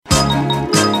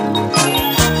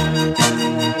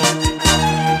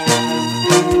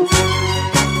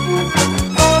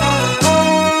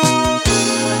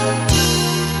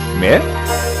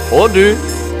og du.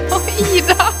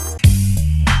 Ida!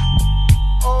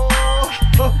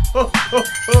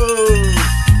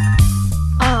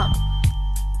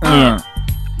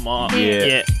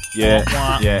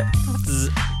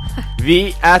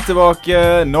 Vi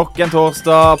tilbake nok en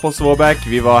torsdag på Svåbæk.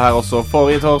 Vi var her også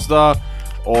forrige torsdag.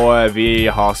 Og vi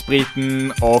har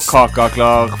spriten og kaka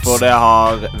klar, for det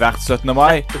har vært 17.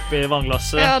 mai. Oppi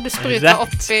vannglasset. Ja, du spruter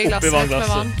oppi glasset med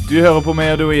vann. Du hører på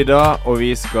meg og Ida, og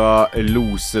vi skal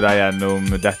lose deg gjennom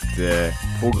dette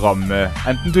programmet.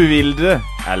 Enten du vil det,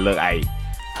 eller ei.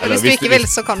 Eller hvis du ikke vil,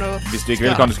 så kan du... Hvis du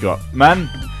ikke vil, kan du skru av. Men...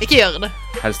 Ikke gjør det.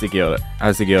 Helst ikke gjør det.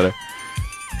 Helst ikke gjør det.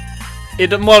 I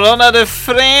morgen det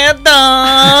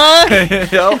fredag!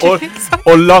 Ja,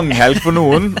 og langhelg for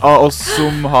noen av oss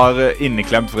som har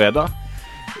inneklemt fredag.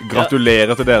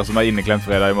 Gratulerer til dere som har inneklemt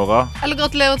fredag i morgen. Eller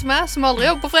gratulerer til meg, som aldri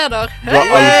jobber på fredag.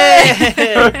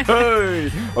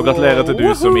 Og gratulerer til du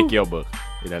som ikke jobber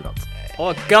i det hele tatt.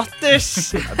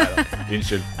 Grattis!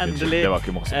 Unnskyld, Endelig. det var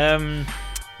ikke morsomt.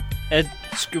 Jeg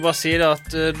skulle bare si det at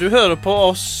du hører på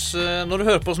oss, når du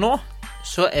hører på oss nå,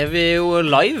 så er vi jo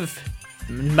live.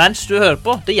 Mens du hører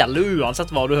på. Det gjelder jo uansett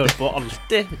hva du hører på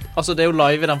alltid. Altså det er jo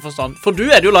live i den forstand. For du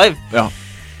er det jo live. Ja.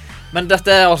 Men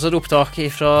dette er altså et opptak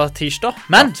fra tirsdag.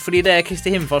 Men fordi det er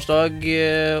Kristi himmelfartsdag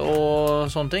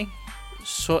og sånne ting,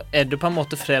 så er det på en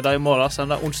måte fredag i morgen, så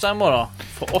det er onsdag i morgen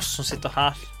for oss som sitter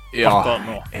her. Ja,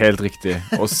 helt riktig.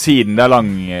 Og siden det er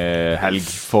lang helg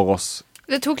for oss.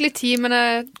 Det tok litt tid, men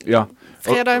ja.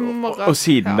 Fredag i morgen. Og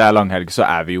siden det er langhelg, så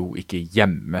er vi jo ikke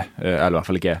hjemme. Eller i hvert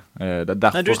fall ikke. Det er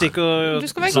derfor. Nei, du stikker... Du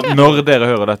skal vekk. Når dere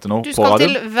hører dette nå på radio... Du skal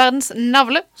til verdens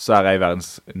navle. Så er jeg i verdens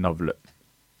navle.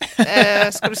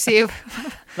 Skal du si...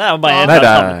 Nei, bare Nei, det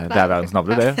er verdens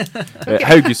navle, det.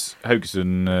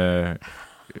 Haugesund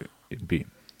by.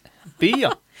 By,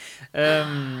 ja.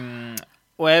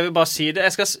 Og jeg vil bare si det.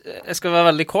 Jeg skal være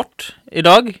veldig kort i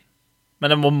dag. Men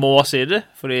jeg må si det,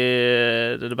 fordi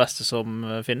det er det beste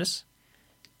som finnes.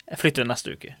 Jeg flytter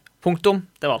neste uke. Punktum,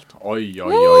 det var alt. Oi.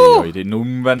 Den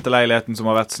omvendte leiligheten som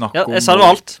har vært snakk om. Ja, jeg sa det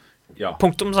var alt. Ja.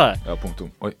 Punktum, sa jeg. Ja, punktum.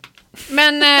 Oi.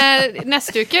 Men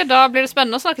neste uke, da blir det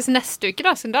spennende å snakkes neste uke,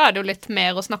 da. Så da er det jo litt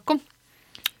mer å snakke om.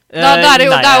 Da er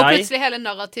jo plutselig hele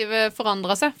narrativet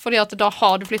forandret seg, fordi at da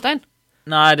har du flyttet inn.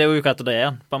 Nei, det er jo uka etter det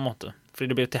igjen, på en måte.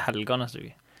 Fordi det blir til helga neste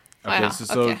uke.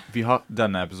 Så vi har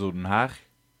denne episoden her.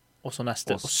 Og så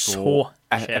neste, og så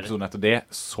episoden etter det,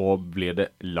 så blir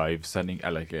det livesending,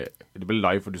 eller ikke, det blir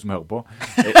live for du som hører på,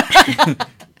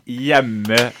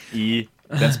 hjemme i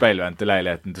den speilvendte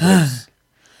leiligheten til Truls.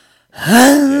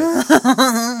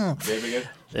 Det blir gøy.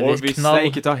 Og hvis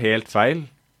jeg ikke tar helt feil,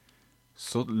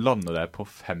 så lander det på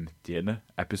 50.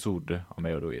 episode av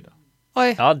meg og Ida.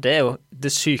 Oi. Ja, det er jo det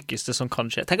sykeste som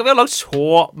kan skje. Tenk at vi har lagd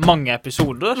så mange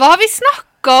episoder. Hva har vi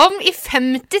snakket om i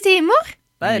 50 timer?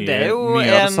 Nei, det er jo mye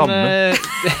av det samme.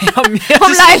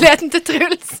 Om leiligheten til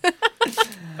Truls.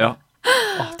 Ja.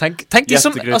 Tenk de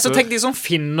som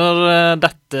finner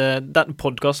denne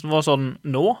podcasten vår sånn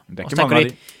nå. Det er ikke mange av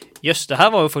de. Jøss, det her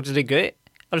var jo faktisk litt gøy.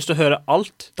 Jeg har lyst til å høre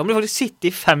alt. Da må du faktisk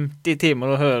sitte i 50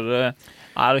 timer og høre...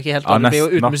 Nei, det er ikke helt bra. Det blir jo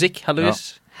uten musikk, heldigvis.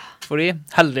 Ja. Fordi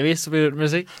heldigvis blir det uten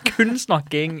musikk. Kun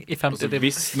snakking i 50 timer.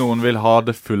 Hvis noen vil ha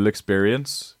the full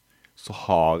experience, så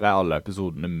har jeg alle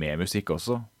episodene med musikk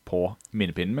også. På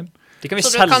minnepinnen min. Så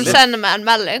du kan sende meg en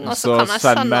melding, og så kan jeg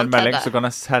sende den til deg. Så kan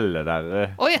jeg selge dere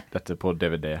dette på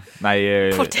DVD. Nei,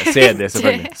 på CD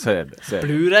selvfølgelig. CD.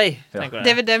 Blu-ray, tenker jeg.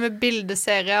 DVD med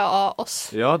bildeserie av oss.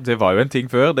 Ja, det var jo en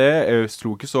ting før. Det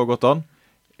slo ikke så godt an.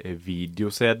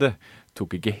 Video-CD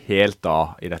tok ikke helt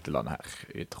av i dette landet her.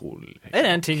 Utrolig. Er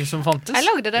det en ting som fantes?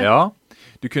 Jeg lagde det. Ja,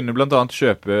 du kunne blant annet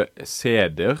kjøpe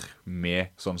CD-er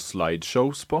med sånn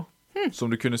slideshows på,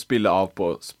 som du kunne spille av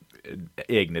på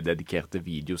egne dedikerte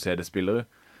video-CD-spillere.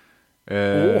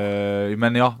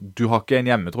 Men ja, du har ikke en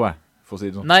hjemme, tror jeg, for å si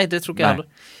det sånn. Nei, det tror ikke jeg heller.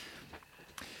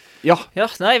 Ja.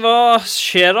 Nei, hva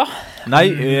skjer da?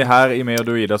 Nei, her i meg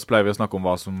og Ida så pleier vi å snakke om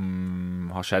hva som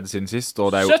har skjedd siden sist,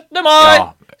 og det er jo... 17. mai! Ja,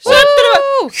 17. mai!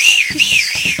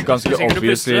 Ganske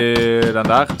obviously den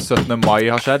der. 17. mai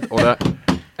har skjedd, og det...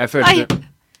 Jeg følte...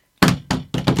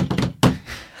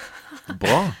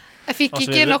 Bra. Jeg fikk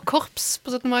ikke nok korps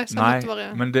på 17. mai. Nei,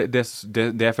 men det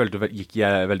jeg følte gikk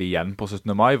veldig igjen på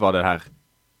 17. mai var det her.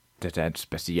 Dette er en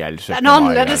spesiell 17. mai. En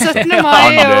annerledes 17.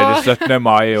 mai. Annerledes 17.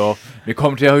 mai, og vi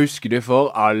kommer til å huske det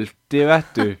for alltid,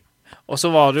 vet du. Og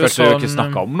så var det jo følte sånn... Følte du ikke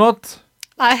snakke om noe?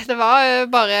 Nei, det var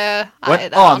bare... Og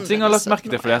en annen ting jeg har lagt merke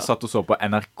til, fordi jeg satt og så på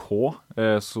NRK,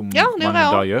 som mange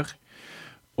da gjør.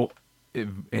 Og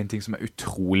en ting som er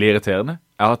utrolig irriterende,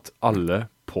 er at alle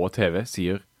på TV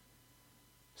sier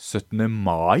 17.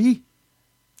 mai?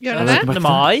 Gjør det? 17.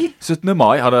 mai? 17.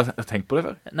 mai, har dere tenkt på det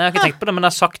før? Nei, jeg har ikke tenkt på det, men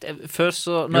jeg har sagt før,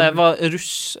 så når jeg var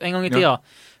russ en gang i tida,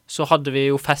 så hadde vi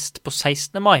jo fest på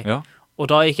 16. mai. Ja. Og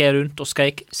da gikk jeg rundt og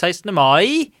skrek 16.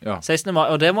 mai, 16. mai,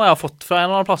 og det må jeg ha fått fra en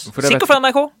eller annen plass. Sikkert fra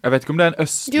NRK. Jeg vet ikke om det er en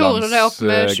Gjorde du det opp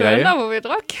med selv østlandsgreie. da, hvor vi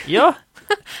drakk? Ja.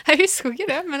 Jeg husker ikke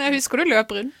det, men jeg husker du løp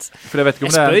rundt. For jeg vet ikke om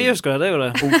Jeg spøy, det er... husker jeg det, gjorde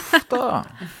det. Uff da.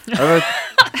 Jeg vet...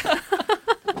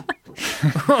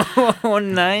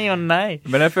 Nei.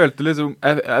 Men jeg følte liksom...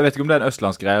 Jeg vet ikke om det er en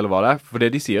østlandsgreie eller hva det er, for det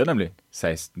de sier nemlig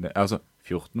 16. Altså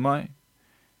 14. mai,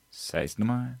 16.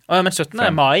 mai... Ja, men 17.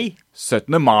 er mai.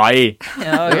 17. mai!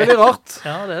 Ja, Det er veldig rart.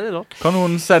 Ja, det er litt rart. Kan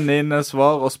noen sende inn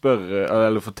svar og spørre,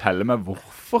 eller fortelle meg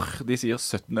hvorfor de sier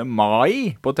 17.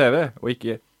 mai på TV, og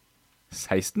ikke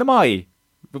 16. mai?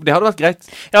 Det hadde vært greit.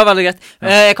 Ja, veldig greit.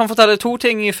 Jeg kan fortelle 2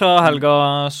 ting fra helga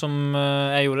som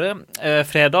jeg gjorde.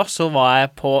 Fredag så var jeg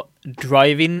på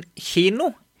drive-in-kino.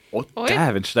 Å,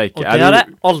 dæven steike. Og det hadde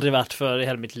jeg aldri vært før i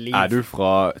hele mitt liv. Er du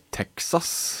fra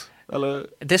Texas? Eller?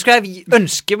 Det skulle jeg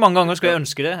ønske, mange ganger skulle jeg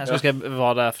ønske det. Jeg skulle ønske jeg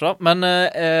var derfra. Men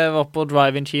jeg var på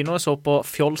drive-in-kino, jeg så på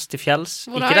Fjols til fjells.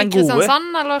 Hvor Ikke da, den gode,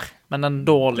 Kristiansand, eller? men den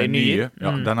dårlige Den nye.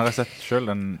 Ja, den har jeg sett selv.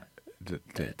 Den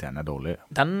er dårlig.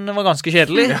 Den var ganske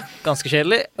kjedelig. Ganske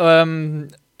kjedelig.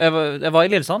 Jeg var i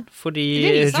Lillesand, fordi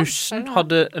Lillesand? russen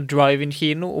hadde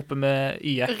drive-in-kino oppe med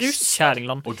YX Russ?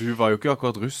 Kjæringland. Og du var jo ikke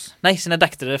akkurat russ. Nei, siden jeg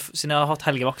dekte det, siden jeg har hatt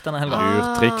helgevakt denne helga.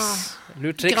 Lurtriks.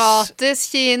 Lurtriks. Gratis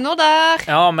kino der.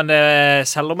 Ja, men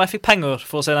selv om jeg fikk penger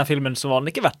for å se den filmen, så var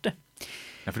den ikke verdt det.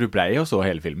 Ja, for du ble jo så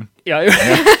hele filmen. Ja,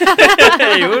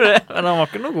 jeg gjorde det, men den var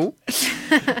ikke noe god.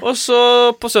 Og så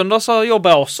på søndag så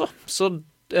jobbet jeg også,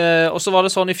 og så var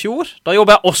det sånn i fjor. Da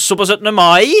jobbet jeg også på 17.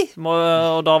 mai,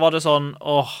 og da var det sånn,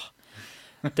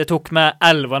 det tok meg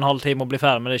 11,5 timer å bli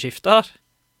ferdig med det skiftet her,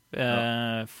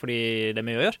 fordi det er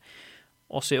mye å gjøre.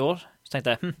 Også i år, så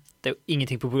tenkte jeg, det er jo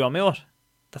ingenting på programmet i år.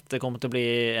 Dette kommer til å bli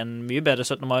en mye bedre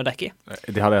 17. mai å dekke i.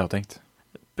 Det hadde jeg jo tenkt.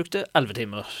 Brukte 11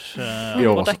 timer I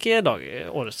år å dekke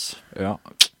årets. Ja.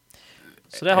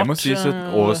 Så det er hardt. Jeg må si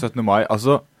årets 17. mai,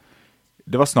 altså,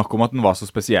 det var snakk om at den var så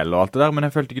spesiell og alt det der, men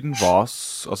jeg følte ikke den var,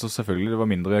 altså selvfølgelig det var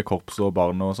mindre korps og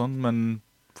barn og sånn, men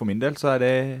for min del så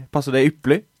passer det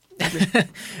yppelig.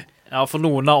 Ja, for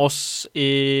noen av oss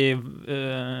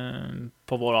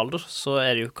på vår alder, så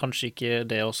er det jo kanskje ikke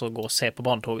det å gå og se på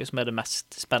barnetoget som er det mest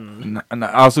spennende. Nei,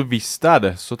 altså hvis det er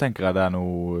det, så tenker jeg det er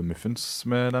noe muffens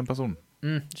med den personen.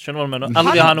 Skjønner hva du mener.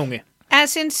 Eller vi har en unge. Jeg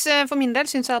synes, for min del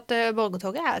synes jeg at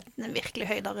borgertoget er en virkelig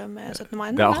høydere med 17. mai.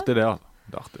 Det er artig det, altså.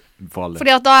 Det er artig, for alle.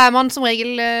 Fordi at da er man som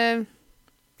regel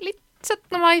litt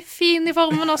 17. mai fin i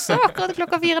formen også, akkurat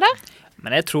klokka 4 der.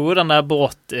 Men jeg tror den der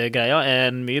båtgreia er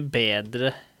en mye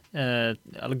bedre,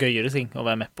 eller gøyere ting å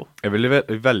være med på. Jeg ville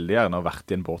veldig gjerne ha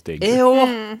vært i en båt, egentlig.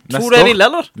 Tror du jeg ville,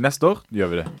 eller? Neste år gjør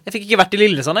vi det. Jeg fikk ikke vært i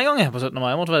Lillesand en gang på 17. mai.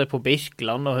 Jeg måtte være på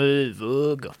Birkeland og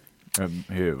Høvåg.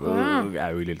 Høvåg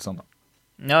er jo i Lillesand, da.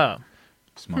 Ja.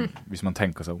 Hvis man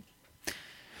tenker seg om.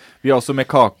 Vi har også med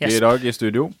kake i dag i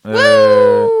studio.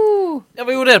 Ja,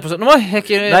 hva gjorde dere på 17. mai?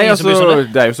 Nei, altså,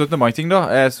 det er jo 17. mai-ting da.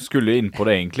 Jeg skulle inn på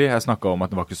det egentlig. Jeg snakket om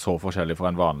at det var ikke så forskjellig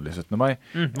fra en vanlig 17. mai.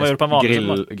 Hva gjør du på en vanlig 17.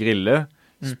 mai? Grille,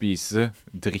 spise,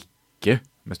 drikke,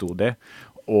 med stor D,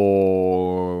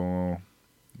 og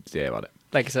det var det.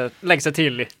 Legge seg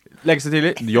tidlig. Legge seg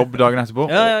tidlig, jobb dagen etterpå,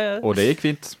 og det gikk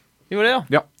fint. Gjorde det,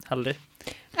 ja. Heldig.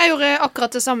 Jeg gjorde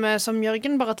akkurat det samme som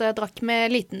Jørgen, bare at jeg drakk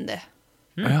med liten D.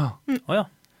 Ja.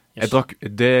 Yes.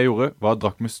 Det jeg gjorde, var at jeg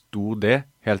drakk med stor D,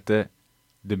 helt til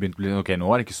det begynte å bli, ok, nå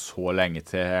er det ikke så lenge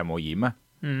til jeg må gi meg.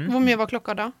 Hvor mye var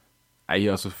klokka da? Nei,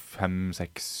 altså 5,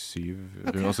 6, 7,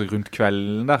 altså rundt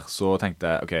kvelden der, så tenkte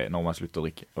jeg, ok, nå må jeg slutte å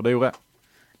drikke. Og det gjorde jeg.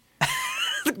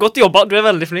 Godt jobba, du er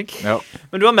veldig flink. Ja.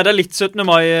 Men du har med deg litt 17.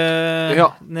 mai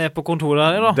ned på kontoret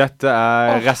her da. Dette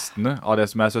er restene av det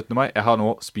som er 17. mai. Jeg har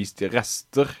nå spist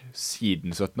rester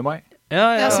siden 17. mai.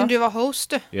 Ja, siden du var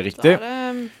host, du. Riktig.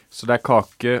 Så det er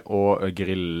kake og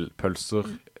grillpølser.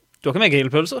 Du har ikke med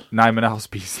grillpølser? Nei, men jeg har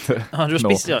spist det nå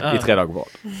i 3 dager på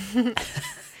rad.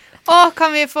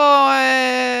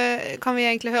 Kan vi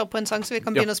egentlig høre på en sang så vi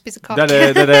kan begynne å spise kake?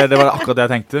 Det var akkurat det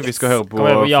jeg tenkte. Vi skal høre på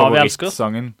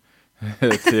favorittsangen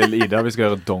til Ida. Vi skal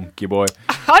høre Donkey Boy.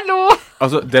 Hallo!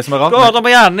 Altså, det som er rart... Du har den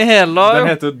på hjernen i hele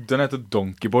dag. Den heter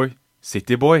Donkey Boy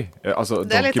City Boy. Altså,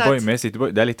 Donkey Boy med City Boy.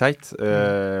 Det er litt teit.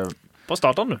 På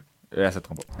starten, du. Jeg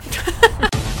setter den på.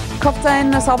 Kaptein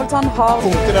Sabeltann har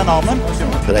punktet den armen.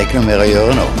 Det er ikke noe mer å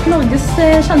gjøre nå. Norges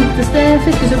kjenteste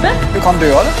fiskesuppe. Du kan dø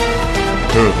av det.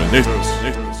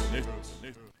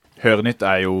 Hørenytt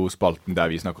er jo spalten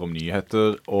der vi snakker om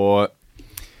nyheter, og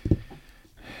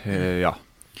ja,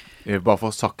 bare for å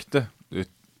ha sagt det,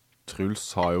 Truls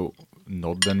har jo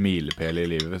nådd en milepæl i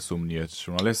livet som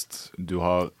nyhetsjournalist. Du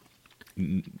har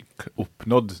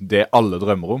oppnådd det alle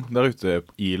drømmer om der ute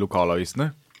i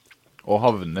lokalavisene, og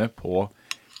havne på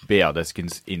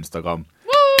BR-deskens Instagram.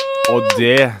 Og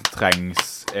det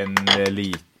trengs en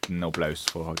liten applaus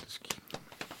for, faktisk.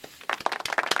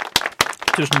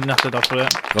 Tusen hjertelig takk for det.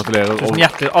 Gratulerer. Tusen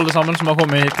hjertelig alle sammen som har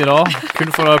kommet hit i dag.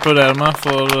 Kun for å applaudere meg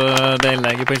for det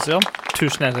innlegget på Instagram.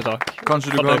 Tusen hjertelig takk.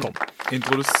 Kanskje du kan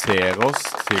introdusere oss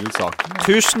til saken?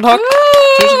 Tusen takk.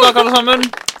 Tusen takk alle sammen.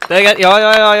 Det er greit. Ja.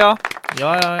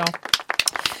 Ja.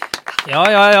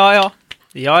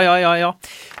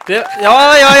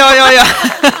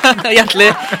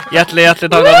 Hjertelig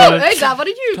takk alle sammen. Oi, der var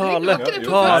det jubling.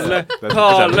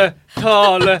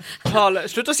 Tale.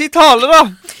 Slutt å si tale da.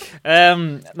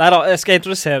 Neida, jeg skal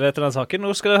introdusere til den saken. Nå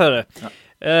skal dere høre.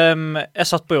 Jeg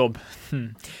satt på jobb.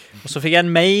 Og så fikk jeg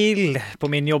en mail på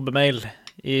min jobbemail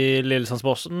i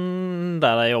Lillesandsposten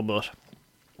der jeg jobber.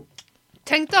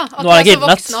 Tenk da, at Nå har jeg vi er ikke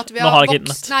så voksne at vi har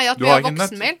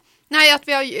voksenmail. Nei, at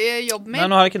vi har jobbmail. Nei,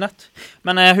 nå har jeg ikke nett.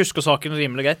 Men jeg husker saken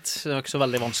rimelig greit. Det var ikke så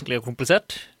veldig vanskelig og komplisert.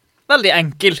 Veldig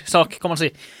enkel sak, kan man si.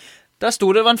 Der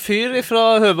stod det var en fyr fra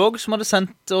Høvåg som hadde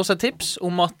sendt oss et tips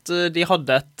om at de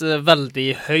hadde et veldig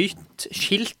høyt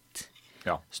skilt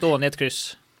stående i et kryss.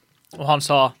 Og han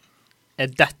sa, er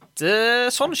dette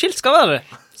sånn skilt skal være?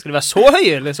 Skal de være så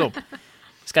høye, liksom?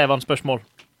 Skrev han spørsmål.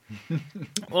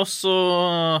 Og så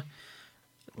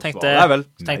tenkte jeg,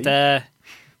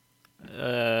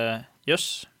 jøss.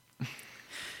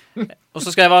 Og så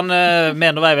skrev han,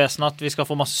 mener Veivesenet at vi skal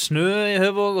få masse snø i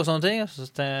Høvåg og sånne ting.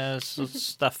 Så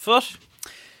derfor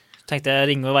tenkte jeg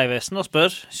ringe Veivesenet og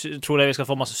spør, tror de vi skal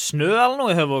få masse snø eller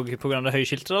noe i Høvåg på grunn av det høye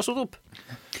skiltet der stod opp?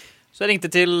 Så jeg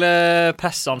ringte til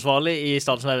presseansvarlig i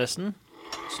Statens Vegvesen,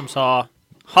 som sa,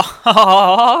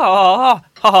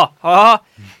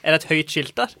 er det et høyt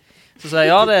skilt der? Så sa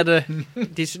jeg, ja, det er det.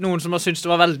 Noen som har syntes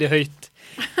det var veldig høyt.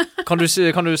 Kan du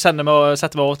sette meg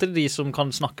over til de som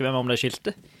kan snakke med meg om det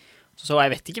skiltet? Så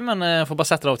jeg vet ikke, men jeg får bare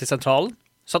sette det over til sentralen.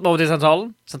 Satt meg over til sentralen.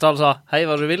 Sentralen sa, hei,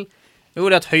 hva du vil? Jo,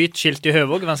 det er et høyt skilt i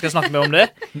Høvåg. Hvem skal jeg snakke med om det?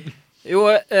 Jo,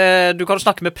 du kan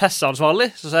snakke med presseansvarlig.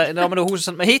 Så sa jeg, ja, men det er hun som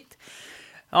sendte meg hit.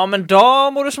 Ja, men da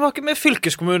må du snakke med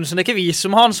fylkeskommunen, så det er ikke vi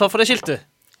som har ansvar for det skiltet.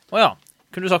 Åja,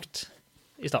 kunne du sagt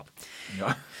i stad. Ja.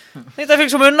 Litt av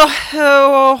fylkeskommunen da,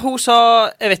 og hun sa,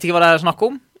 jeg vet ikke hva det er å snakke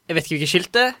om. Jeg vet ikke hvilket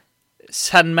skilt det er.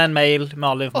 Send meg en mail med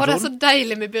all informasjon. Det er så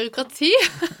deilig med byråkrati.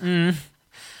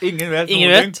 Ingen vet.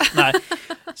 Nei.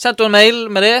 Sendte en mail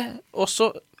med det, og så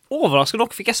overraskende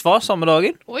nok fikk jeg svar samme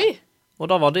dagen. Oi. Og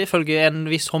da var det ifølge en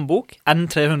viss håndbok,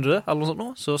 N300 eller noe sånt nå,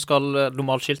 så skal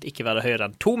normalt skilt ikke være høyere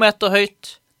enn 2 meter høyt.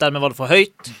 Dermed var det for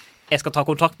høyt. Jeg skal ta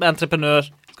kontakt med entreprenør,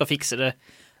 skal fikse det.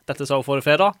 Dette sa hun forrige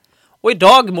fredag. Og i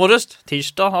dag, morges,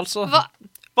 tirsdag altså,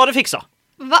 var det fiksa.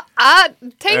 Hva er,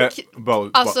 tenk,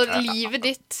 livet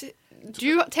ditt...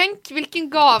 Tenk hvilken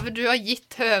gave du har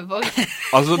gitt Høvåg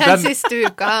den siste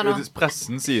uka her nå.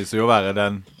 Pressen sier seg jo å være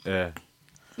den...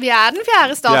 vi er den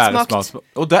fjerde statsmakt.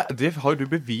 Og det har du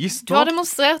bevist nå. Du har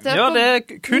demonstrert det. Ja, det er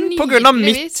kun på grunn av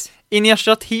mitt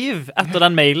initiativ. Etter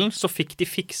den mailen så fikk de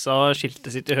fiksa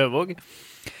skiltet sitt i Høvåg.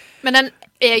 Men den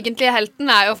egentlige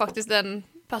helten er jo faktisk den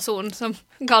personen som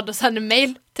gadd å sende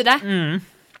mail til deg.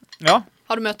 Ja.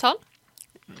 Har du møtt han?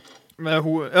 Ja,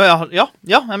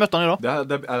 jeg møtte han i dag. Er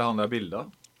det han der bildet?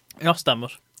 Ja,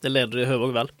 stemmer. Det leder i Høvåg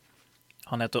vel.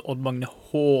 Han heter Odd Magne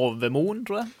Hovemoen,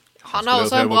 tror jeg. Han har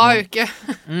også en bra uke.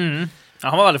 Ja,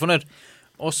 han var veldig fornøyd.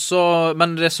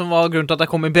 Men det som var grunnen til at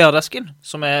jeg kom i BR-desken,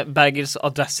 som er Bergens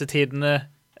adressetidene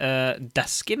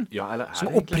desken,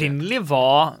 som opprinnelig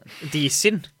var de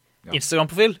sin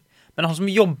Instagram-profil. Men han som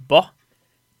jobbet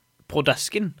på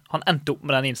desken, han endte opp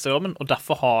med den Instagrammen, og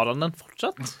derfor har han den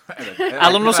fortsatt.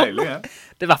 Eller noe sånt.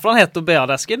 Det er i hvert fall han heter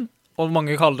BR-desken, og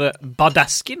mange kaller det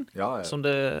Badesken, som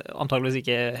det antageligvis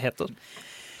ikke heter.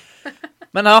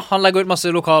 Men ja, han legger ut masse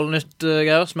lokalnytt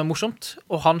greier som er morsomt,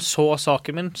 og han så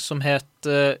saken min som het,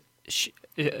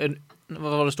 hva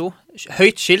var det stod?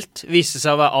 Høyt skilt viser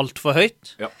seg å være alt for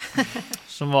høyt,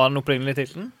 som var den opprinnelige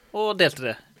titelen, og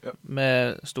delte det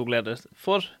med stor glede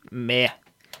for meg.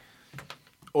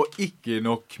 Og ikke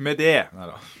nok med det.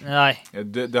 Nei.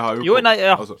 Det har jo det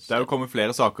er jo kommet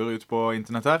flere saker ut på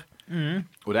internett her,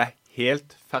 og det er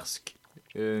helt fersk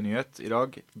nyhet i dag,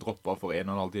 droppet for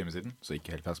 1,5 time siden, så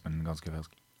ikke helt fersk, men ganske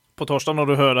fersk. På torsdag når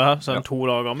du hører det her, så er den 2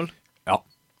 dager gammel. Ja.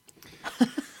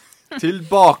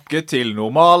 Tilbake til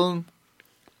normalen.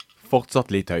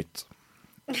 Fortsatt litt høyt.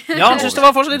 Ja, han synes det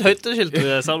var fortsatt litt høyt det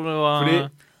skiltet.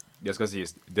 Fordi, det skal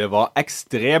sies, det var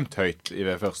ekstremt høyt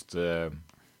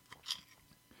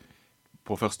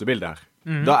på første bildet her.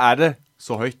 Da er det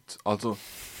så høyt, altså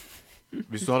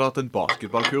Hvis du hadde hatt en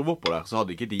basketballkurve oppå der, så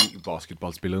hadde ikke de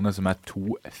basketballspillerne som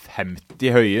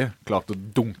 2,50 høye klart å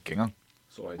dunke en gang.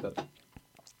 Så høyt er det.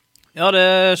 Ja, det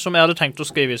som jeg hadde tenkt å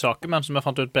skrive i saken, men som jeg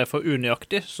fant ut ble for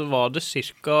unøyaktig, så var det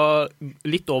cirka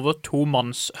litt over 2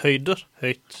 mannshøyder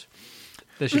høyt.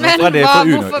 Det er ikke Men Hvorfor er det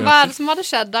for hvorfor, hva unøyaktig? er det som hadde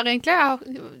skjedd der egentlig?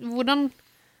 Hvordan...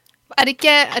 Er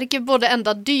det ikke både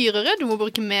enda dyrere? Du må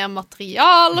bruke mer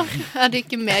materialer? Er det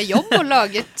ikke mer jobb å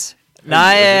lage et...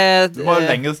 Nei, Du må ha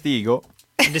lengre stige også.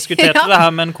 jeg diskuterte det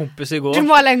her med en kompis i går. Du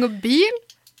må ha lengre bil?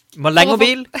 Må ha lengre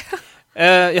bil.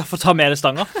 Ja, for å ta med det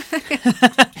stanga.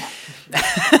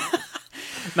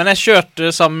 Men jeg kjørte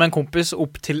sammen med en kompis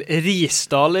opp til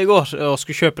Risdal i går og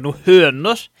skulle kjøpe noen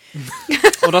høner.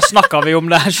 Og da snakket vi om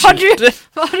det her skiltet.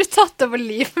 Har du tatt over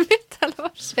livet mitt, eller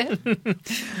hva skjer?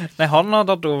 Nei, han har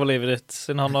tatt over livet ditt,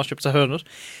 siden han har kjøpt seg høner.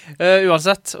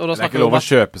 Uansett, og da Det er snakket ikke vi lov om å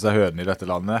kjøpe seg høne i dette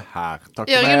landet. Her, takk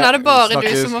for Jørgen, meg. er det bare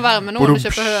Snakkes. du som må være med noen og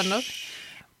kjøpe høner?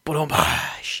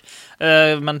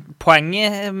 Men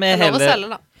poenget med Det er lov å hele...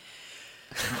 selge, da.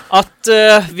 At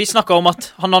vi snakket om at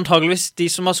han antageligvis, de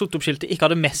som har satt opp skiltet, ikke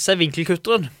hadde med seg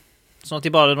vinkelkutteren. Sånn at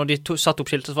de bare, når de satt opp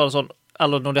skiltet, så var det sånn,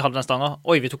 eller når de hadde den stanga,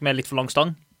 oi, vi tok med litt for lang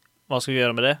stang. Hva skal vi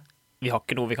gjøre med det? Vi har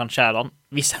ikke noe vi kan skjære den.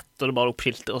 Vi setter det bare opp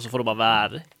skiltet, og så får det bare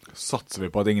være. Satser vi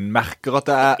på at ingen merker at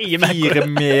det Ingen merker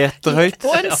 4 meter høyt.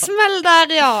 Og en smell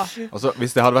der, ja. Altså,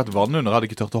 hvis det hadde vært vann under, hadde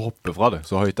jeg ikke tørt å hoppe fra det.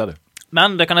 Så høyt er det.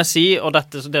 Men det kan jeg si, og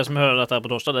dette, det som hører dette her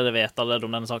på torsdag, det vet allerede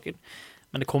om denne saken.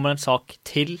 Men det kommer en sak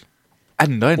til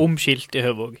Enda en. om skilt i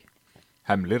Høvåg.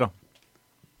 Hemmelig da.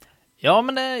 Ja,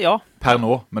 men det, ja. Per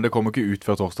nå, men det kommer ikke ut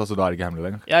før torsdag, så da er det ikke hemmelig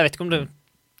lenger. Jeg vet ikke om det,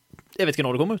 jeg vet ikke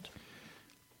når det kommer ut.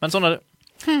 Men sånn er det.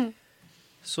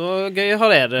 Så gøy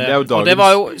har jeg det. Det er jo Og det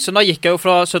var jo, dagens- så da gikk jeg jo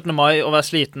fra 17. mai å være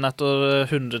sliten etter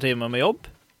 100 timer med jobb,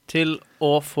 til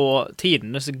å få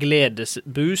tidenes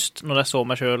gledesboost når jeg så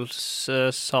meg selv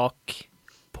sak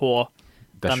på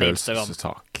Det er Den selv Instagram.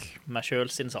 sak. meg selv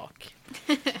sin sak.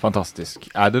 Fantastisk.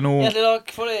 Er det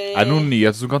noen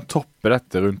nyheter som kan toppe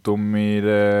dette rundt om i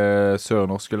det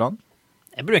sørnorske land?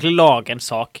 Jeg burde egentlig lage en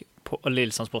sak på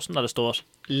Lillesandsposten der det står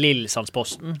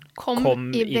Lillesandsposten Kom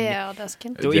i inn.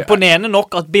 BR-desken. Det er jo imponerende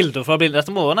nok at bilder fra Blindleia,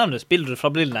 dette må jo nevnes, bilder fra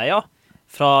Blindleia,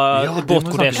 fra Ja, det må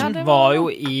båtkodesen, snakkes om. var jo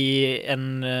i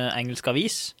en engelsk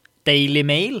avis, Daily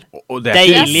Mail. Og det er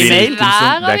ikke Daily Mail.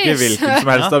 det er ikke hvilken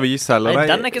som helst Ja. avis heller. Nei,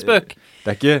 den er ikke spøk.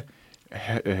 Det er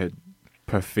ikke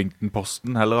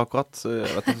Puffington-posten heller akkurat. Jeg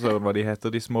vet ikke søren hva de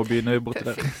heter, de små byene borte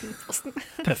der.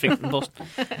 Puffington Post.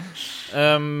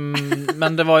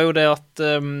 Men det var jo det at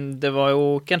det var jo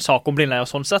ikke en sak om Blindleia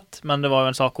sånn sett, men det var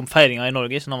jo en sak om feiringa i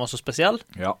Norge, som var så spesiell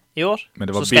Ja, i år. men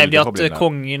det var Så skrev de bilder fra at Blindleia.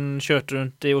 kongen kjørte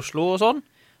rundt i Oslo og sånn,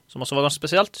 som også var ganske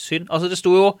spesielt. Synd. Altså det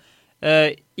sto jo,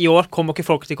 i år kommer ikke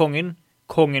folk til kongen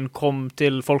kom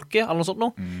til folket, eller noe sånt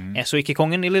nå. Jeg så ikke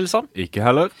kongen i Lillesand, Ikke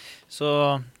heller.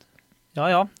 så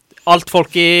ja. Alt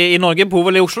folk i Norge bor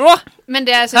vel i Oslo da? Men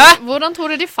det jeg synes, hvordan tror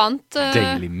du de fant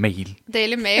Daily Mail.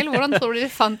 Daily Mail? Hvordan tror du de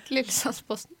fant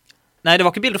Lillesandsposten? Nei, det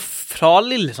var ikke bilder fra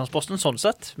Lillesandsposten sånn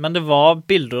sett, men det var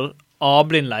bilder av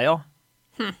Blindleia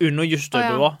under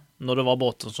Justøybua, når det var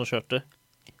båter som kjørte.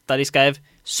 Der de skrev,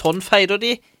 sånn feirer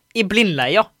de i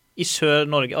Blindleia i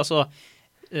Sør-Norge. Altså,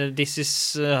 this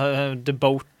is the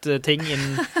boat thing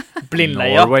in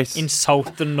Blindleia Norways. in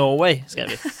Southern Norway, skrev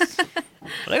de.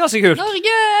 Og det er ganske kult.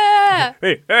 Norge!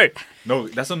 Hei.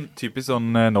 Det er sånn typisk sånn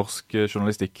norsk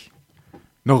journalistikk.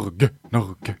 Norge,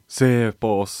 se på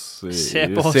oss. Se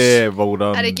på oss. Se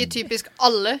hvordan... Er det ikke typisk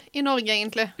alle i Norge,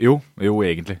 egentlig? Jo,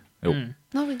 egentlig. Jo.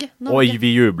 Norge. Og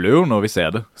vi jubler jo når vi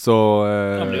ser det, så...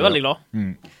 Da blir jeg veldig glad.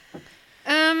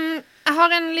 Jeg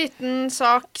har en liten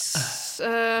sak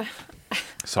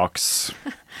Saks.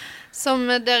 som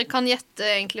dere kan gjette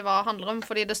egentlig hva det handler om,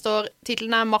 fordi det står,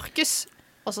 titelen er Markus,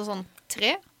 også sånn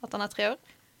 3, at han er 3 år.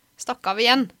 Stakk av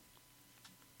igjen.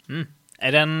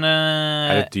 Er det en...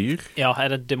 Er det et dyr? Ja,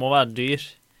 det må være et dyr.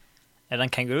 Er det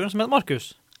en kenguru som heter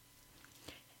Markus?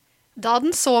 Da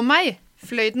den så meg,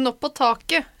 fløy den opp på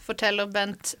taket, forteller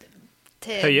Bent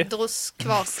Tedros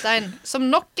Kvarstein, som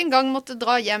nok en gang måtte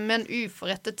dra hjem med en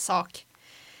uforrettet sak.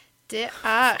 Det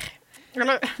er...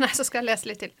 Nei, så skal jeg lese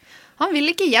litt til. Han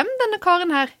vil ikke hjem, denne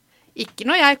karen her. Ikke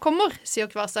når jeg kommer, sier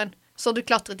Kvarstein. Så du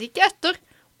klatret ikke etter?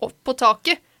 Opp på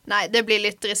taket? Nei, det blir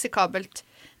litt risikabelt.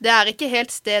 Det er ikke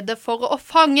helt stedet for å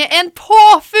fange en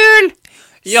påfugl,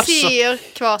 sier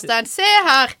Kvarstein. Se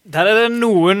her. Der er det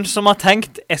noen som har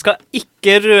tenkt, jeg skal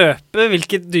ikke røpe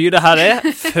hvilket dyr det her er,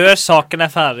 før saken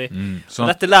er ferdig.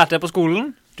 Sånn. Dette lærte jeg på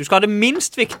skolen. Du skal ha det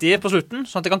minst viktige på slutten,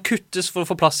 sånn at det kan kuttes for å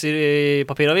få plass i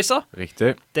papiravisa.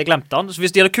 Riktig. Det glemte han. Så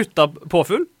hvis de hadde kuttet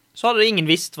påfugl, så hadde ingen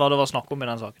visst hva det var snakk om i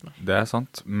den saken. Det er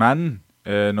sant. Men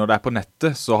Når det på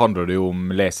nettet, så handler det jo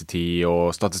om lesetid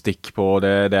og statistikk på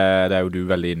det. Det er jo du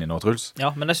veldig inne i nå, Truls. Ja,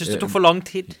 men jeg synes det tok for lang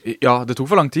tid. Ja, det tok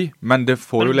for lang tid, men det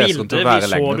får jo leseren til å være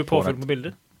lenger. Så du påfyll på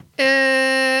bildet?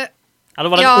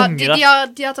 Ja,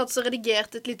 de har tatt så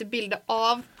redigert et lite bilde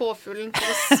av påfuglen for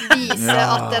å vise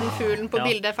at den fuglen på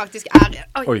bildet faktisk er en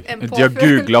påfugl. De har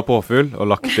googlet påfugl og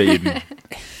lagt det inn.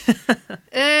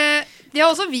 De har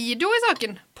også video i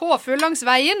saken. Påfugl langs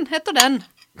veien heter den.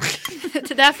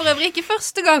 Det er for øvrig ikke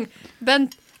første gang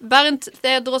Bernt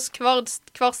Tedros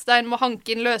Kvarstein må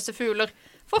hanke inn løse fugler.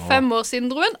 For 5 år siden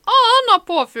dro en annen av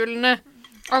påfuglene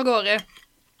av gårde.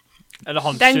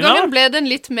 Den gangen ble det en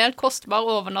litt mer kostbar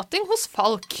overnatting hos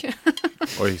Falk.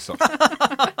 Oi, så.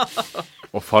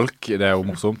 Og Falk, det er jo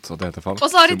morsomt at det heter Falk. Og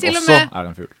så har de til og med, med, også er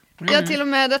en fugl. Ja, til og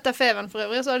med, dette er feven for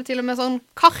øvrig, så har de til og med sånn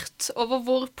kart over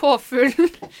hvor påfuglen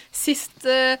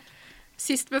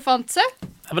sist befant seg.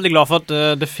 Jeg er veldig glad for at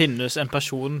det finnes en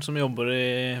person som jobber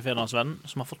i Fedrelandsvennen,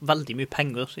 som har fått veldig mye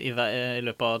penger i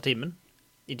løpet av timen.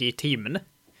 I de timene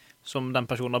som den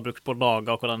personen har brukt på å lage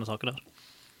akkurat denne saken der.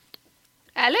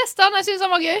 Jeg leste han, jeg synes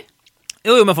han var gøy.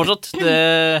 Jo, men fortsatt,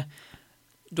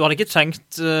 du hadde ikke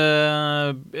trengt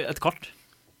et kart.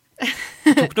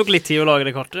 Det tok nok litt tid å lage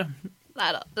det kartet.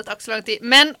 Neida, det tar ikke så lang tid.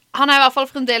 Men han er i hvert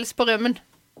fall fremdeles på rømmen.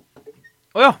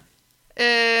 Åja.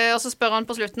 Og så spør han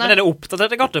på slutten her. Men er det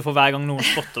oppdaterte kartet for hver gang noen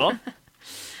spotter da?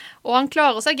 Og han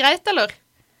klarer seg greit, eller?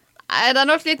 Nei, det er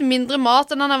nok litt mindre mat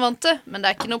enn han er vant til, men det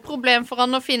er ikke noe problem for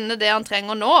han å finne det han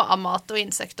trenger nå av mat og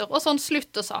insekter, og sånn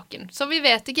slutter saken. Så vi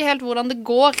vet ikke helt hvordan det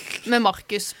går med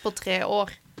Markus på 3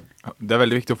 år. Det er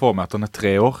veldig viktig å få med at han er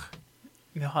 3 år.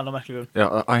 Ja, han har merkelig grunn.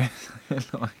 Ja,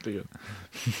 merkelig grunn.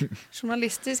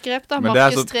 Journalistisk grep da,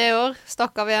 Markus 3 år,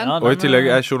 stakk av igjen. Ja, og i tillegg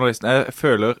er journalisten, jeg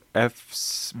føler,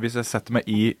 hvis jeg setter meg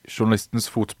i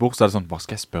journalistens fotspor, så er det sånn, hva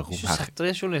skal jeg spørre om her? Hvis du setter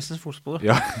i journalistens fotspor,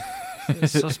 ja.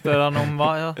 Så spør han om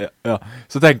hva, ja.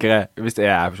 Så tenker jeg, hvis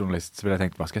jeg er journalist, så vil jeg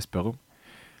tenke, hva skal jeg spørre om?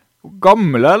 Hvor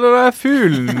gammel er det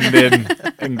fuglen din,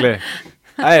 egentlig?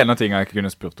 Det er en av tingene jeg ikke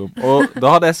kunne spurt om. Og da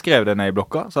hadde jeg skrevet det ned i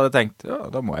blokka, så hadde jeg tenkt, ja,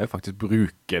 da må jeg faktisk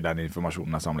bruke den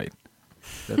informasjonen jeg samler inn.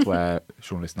 Det tror jeg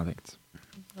journalisten har tenkt.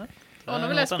 Og nå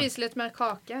vil jeg spise litt mer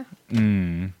kake.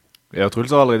 Jeg tror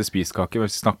så allerede spist kake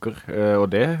mens vi snakker, og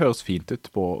det høres fint ut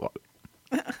på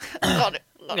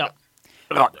Radio.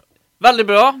 Radio. Veldig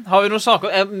bra. Har vi noen saker?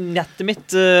 Nettet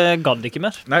mitt gadd ikke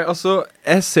mer. Nei, altså,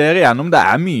 jeg ser igjennom, det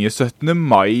er mye 17.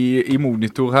 mai i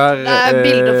monitor her. Det er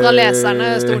bilder fra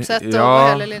leserne stort sett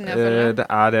over hele linjen. Det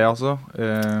er det, altså.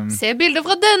 Se bilder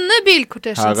fra denne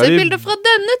bilkortesjen, se bilder fra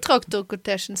denne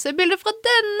traktorkortesjen, se bilder fra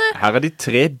denne. Her er de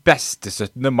 3 beste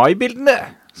 17. mai-bildene,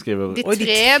 skriver. De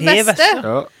 3 beste?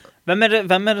 Ja. Hvilke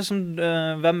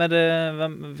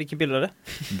bilder er det?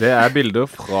 Det er bilder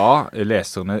fra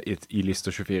leserne i Lister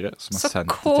 24, som er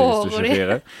sendt til Lister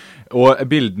 24. Og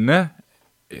bildene,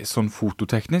 sånn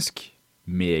fototeknisk,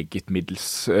 meget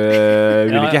middels.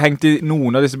 Vil ikke hengt i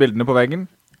noen av disse bildene på veggen?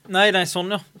 Nei,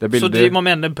 sånn, ja. Bilder... Så de må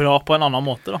mene bra på en annen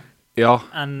måte, da? Ja,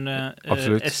 enn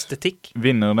estetikk.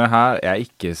 Vinnerne her er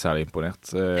ikke særlig imponert.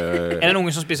 Er det en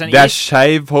unge som spiser en is? Det er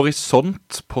skeiv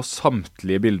horisont på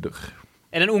samtlige bilder.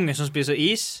 Er det en unge som spiser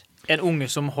is, en unge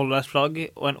som holder et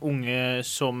flagg, og en unge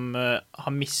som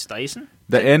har mistet isen?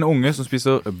 Det er en unge som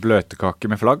spiser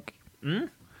bløtkake med flagg.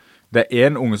 Det er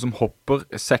en unge som hopper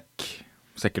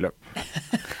sekkeløp.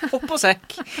 Hopper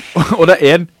sekk. Og det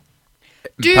er en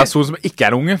person som ikke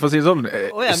er en unge, for å si det sånn.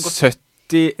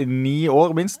 79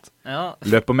 år minst. Ja.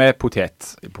 Løper med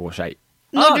potet på skei.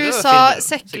 Når du sa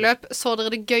sekkeløp, så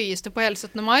dere det gøyeste på hele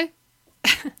 17. mai?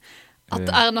 At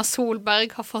Erna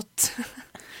Solberg har fått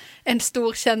en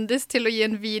stor kjendis til å gi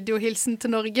en videohilsen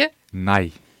til Norge?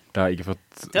 Nei, det har jeg ikke fått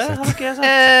sett. Det har ikke jeg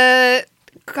sett.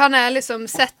 Kan jeg liksom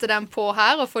sette den på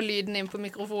her og få lyden inn på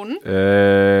mikrofonen?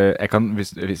 Jeg kan,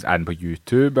 hvis er den på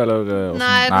YouTube, eller?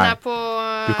 Nei, den er på...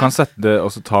 Du kan sette det,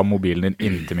 og så ta mobilen din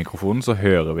inn til mikrofonen, så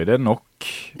hører vi det nok,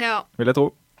 vil jeg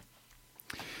tro.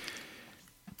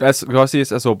 Jeg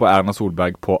så på Erna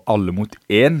Solberg på Alle mot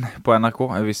 1 på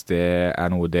NRK, hvis det er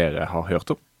noe dere har hørt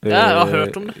om. Ja, jeg har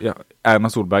hørt om det. Ja, Erna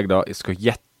Solberg da skal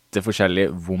gjette forskjellig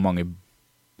hvor mange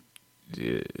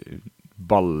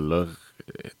baller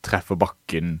treffer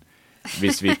bakken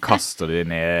hvis vi kaster det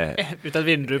ned ut av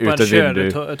vinduet på en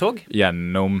kjøretog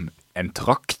gjennom en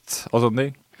trakt og sånne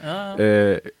ting.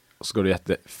 Så skal du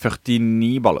gjette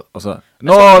 49 baller. Altså,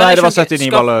 nei, det var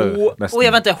 79 baller nesten. Jeg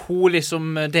venter, hun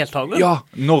liksom deltaker? Ja,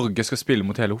 Norge skal spille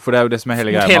mot hele, for det er jo det som er hele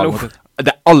greia.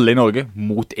 Det er alle i Norge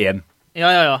mot 1.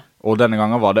 Ja. Og denne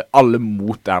gangen var det alle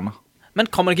mot Erna. Men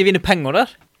kan man ikke vinne penger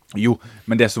der? Jo,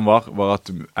 men det som var at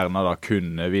Erna da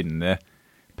kunne vinne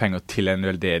penger til en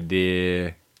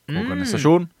veldedig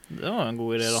organisasjon. Det var en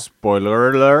god idé da. Spoiler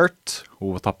alert,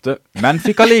 hun tappte, men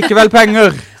fikk allikevel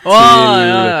penger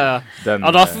Ja, den...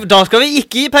 da skal vi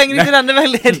ikke gi penger til denne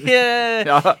veldedige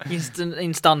Ja.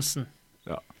 instansen.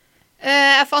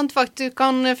 Jeg fant faktisk du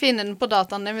kan finne den på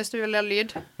dataen din hvis du vil ha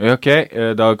lyd. Ok,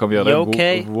 da kan vi gjøre det.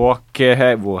 Okay. Hvor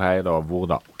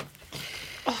da?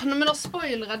 Men nå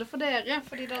spoiler jeg det for dere,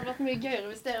 fordi det hadde vært mye gøyere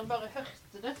hvis dere bare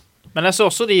hørte det. Men jeg så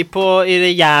også de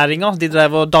i gjæringa, de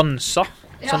drev og dansa.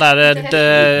 Sånn der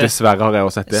Dessverre har jeg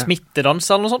også sett det. Smittedans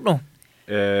eller noe sånt nå.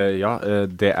 Ja,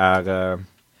 det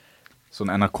sånn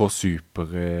NRK Super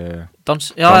Dans.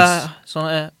 Sånn,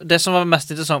 det som var mest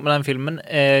interessant med den filmen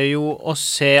jo å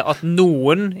se at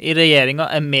noen i regjeringen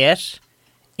mer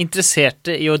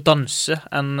interesserte i å danse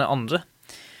enn andre.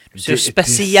 Du ser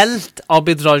spesielt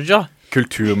Abid Raja.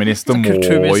 Kulturminister må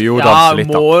jo danse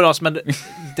litt da. Ja, men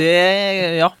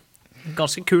det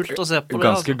ganske kult å se på det.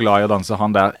 Ganske glad i å danse,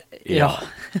 han der. Ja.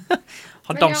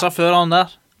 Han danset før han der.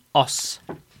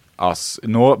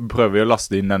 Nå prøver vi å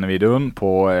laste inn denne videoen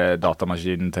på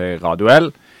datamaskinen til Radio L.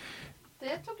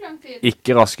 Det tok lang tid.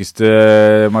 Ikke raskeste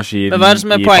maskin i parken. Men hva er det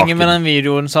som er poenget med den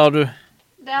videoen, sa du?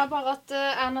 Det er bare at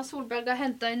Erna Solberg har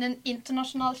hentet inn en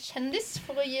internasjonal kjendis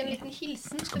for å gi en liten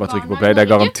hilsen. Skal bare trykke på play, det er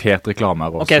garantert reklame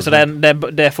her også. Ok, så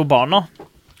det er for barna?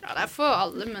 Ja, det er for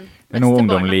alle, men det er noe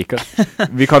ungdom liker.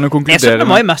 Vi kan jo konkludere Jeg synes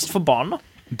det er mest for barna.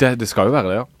 Det skal jo være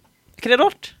det, ja. Er ikke det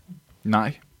rart? Nei.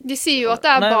 De sier jo at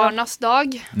det er barnas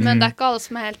dag, men det er ikke alle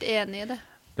som er helt enige i det.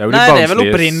 Det det er vel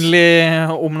opprinnelig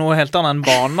om noe helt annet enn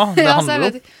barna det handler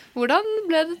om. Hvordan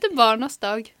ble det til barnas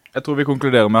dag? Jeg tror vi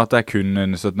konkluderer med at det er kun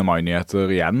 17.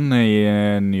 mai-nyheter igjen i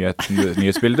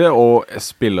nyhetsbildet, og jeg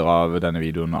spiller av denne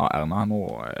videoen av Erna nå,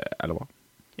 eller hva?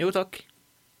 Jo, takk.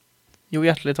 Jo,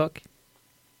 hjertelig takk.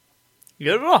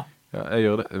 Gjør du da? Ja, jeg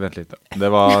gjør det. Vent litt da. Det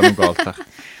var noe galt her.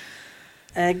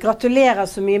 Gratulerer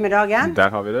så mye med dagen. Der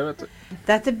har vi det, vet du.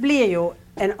 Dette blir jo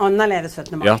en annerledes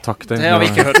 17. mai. Ja, takk. Det har vi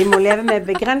ikke hørt. Vi må leve med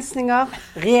begrensninger,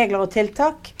 regler og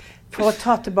tiltak for å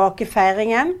ta tilbake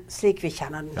feiringen slik vi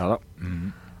kjenner den. Ja da.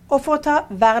 Og for å ta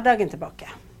hverdagen tilbake.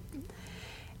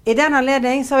 I den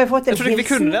anledning så har vi fått en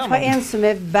hilsen fra en som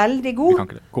er veldig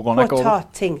god på å ta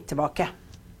ting tilbake.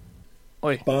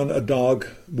 Born a dog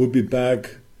will be back.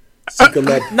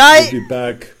 Sikalab will be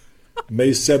back.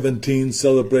 May 17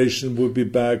 celebration will be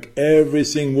back.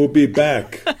 Everything will be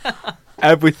back.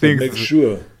 Everything. And make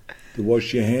sure to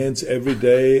wash your hands every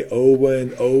day over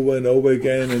and over and over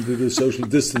again and do the social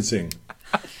distancing.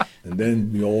 And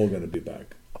then we're all going to be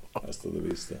back. Hasta la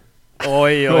vista.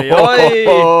 Oi.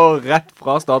 Rett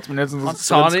fra statsministeren.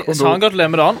 Sa han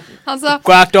gratulerer med dagen? Han sa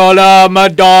gratulerer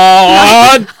med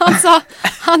dagen!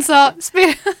 Han sa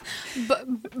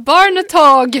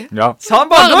barnetog. Ja. Sa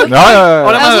han barnetog? Ja.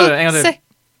 En gang til.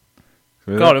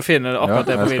 Klarer du å finne akkurat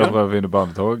det på videoen? Jeg skal prøve å finne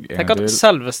barnetog. Tenk at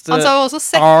selveste Han sa også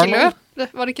sekkeløp.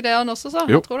 Var det ikke det han også sa?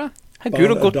 Jo. Tror det.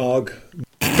 Born a dog.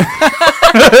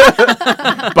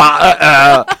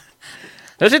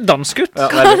 Det er litt dansk ut.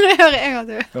 Kan du høre en gang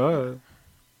til? Ja.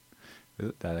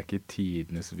 Det er ikke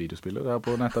tidenes videospiller der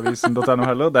på nettavisen.no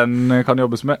heller. Den kan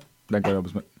jobbes med. Det er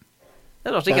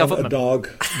rart jeg ikke har fått med.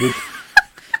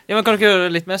 Ja, men kan du ikke høre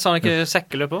litt mer? Sa han ikke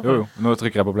sekkeløp på? Jo, nå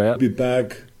trykker jeg på play. Be back.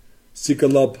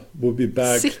 Sikalab will be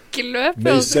back. Sikkeløp?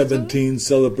 May 17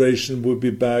 celebration will be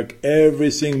back.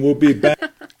 Everything will be back.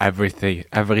 Everything.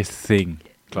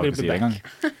 Klarer ikke å si det engang.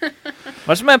 Hva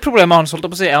er det som er problemet med hans, holdt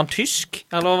jeg på å si? Er han tysk?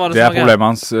 Eller var det er problemet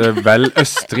hans, vel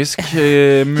østrisk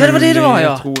mulig,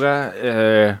 tror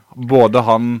jeg. Både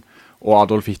han og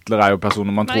Adolf Hitler er jo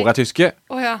personer man tror er tyske,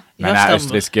 men er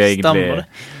østriske egentlig.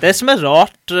 Det som er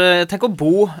rart, tenk å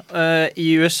bo i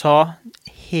USA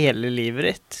hele livet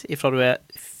ditt, ifra du er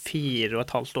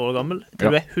 4,5 år gammel,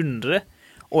 til du er 100,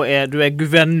 og du er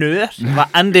guvernør, hva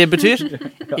enn det betyr,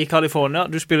 i California.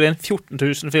 Du spiller inn 14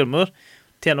 000 filmer,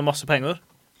 tjener masse penger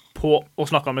på å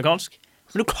snakke amerikansk.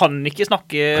 Men du kan ikke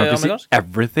snakke amerikansk. Kan ikke si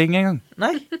everything engang.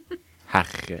 Nei.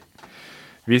 Herre.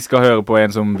 Vi skal høre på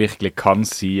en som virkelig kan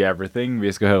si everything.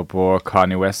 Vi skal høre på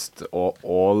Kanye West og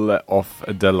All of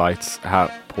the Lights her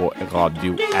på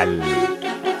Radio L.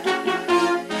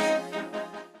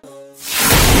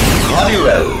 Radio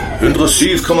L,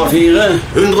 107,4,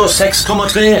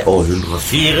 106,3 og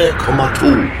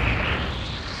 104,2.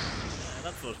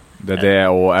 Det er det jeg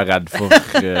også er redd for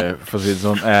å si det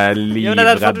sånn. Jeg er livredd. Ja, det er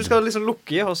redd for at du skal liksom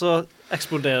lukke, og så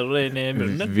eksploderer det inn i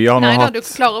munnen. Nei da, du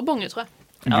klarer å bonge, tror jeg.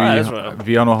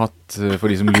 Vi har nå hatt, for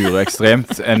de som lurer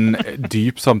ekstremt, en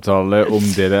dyp samtale om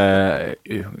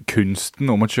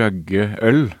kunsten om å chugge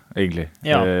øl, egentlig.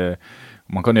 Ja.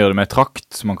 Man kan gjøre det med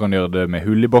trakt, man kan gjøre det med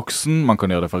hull i boksen, man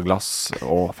kan gjøre det fra glass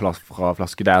og fra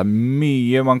flaske. Det er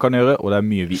mye man kan gjøre, og det er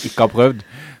mye vi ikke har prøvd,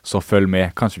 så følg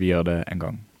med, kanskje vi gjør det en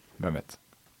gang. Hvem vet?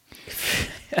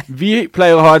 Vi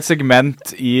pleier å ha et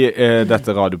segment i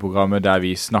dette radioprogrammet der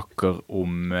vi snakker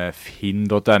om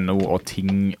finn.no og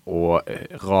ting og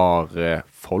rare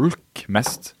folk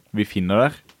mest vi finner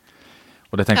der.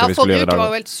 Og det tenkte vi skulle gjøre i dag.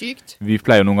 Var jo helt sykt. Vi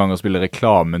pleier noen ganger å spille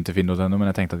reklamen til finn.no, men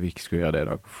jeg tenkte at vi ikke skulle gjøre det i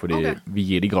dag, fordi vi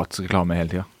gir de gratis reklame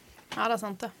hele tiden. Ja, det er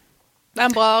sant det. Det er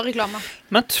en bra reklame.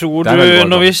 Men tror du,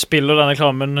 når vi spiller den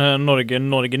reklamen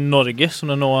Norge,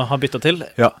 som det nå har byttet til,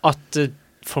 at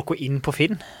folk går inn på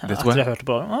Finn? Det tror jeg.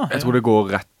 Jeg tror det går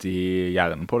rett i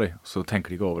hjernen på dem, så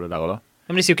tenker de ikke over det der og da.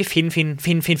 Men de sier jo ikke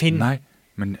Finn. Nei,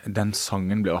 men den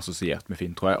sangen blir assosiert med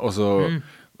Finn, tror jeg.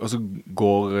 Og så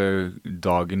går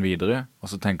dagen videre,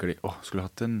 og så tenker de, skulle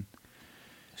hatt en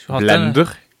blender.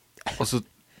 Og så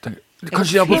tenker de,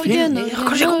 kanskje jeg har på Finn?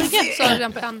 Kanskje jeg har på Finn? Så har de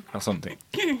den på N. Ja, sånne ting.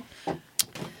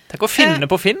 Tenk å finne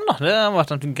på Finn da, det har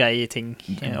vært en grei ting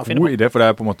å finne på. God idé, for det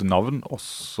er på en måte navn,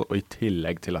 også i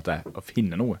tillegg til at det er å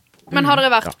finne noe. Men har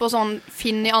dere vært på sånn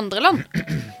Finn i andre land?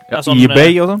 Ja, sånn,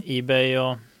 eBay og sånn. eBay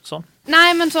og sånn. Nei,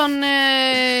 men sånn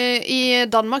i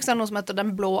Danmark så er det noe som heter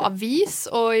Den Blå Avis,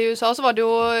 og i USA så var det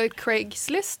jo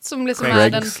Craigslist som liksom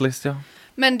Craigslist, ja.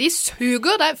 Men de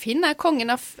suger, Finn er kongen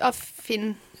av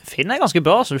Finn. Finn er ganske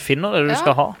bra, så du finner det du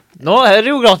skal ha. Nå er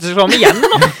det jo gratis reklame igjen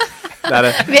da.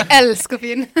 Det. Vi elsker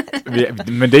Finn.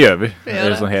 Men det gjør vi. Det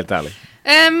er sånn helt ærlig.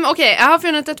 Ok, jeg har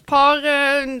funnet et par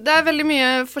det er veldig mye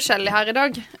forskjellig her i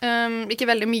dag. Ikke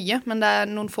veldig mye, men det er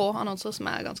noen få annonser som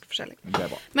er ganske forskjellige. Det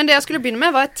er bra. Men det jeg skulle begynne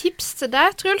med var et tips til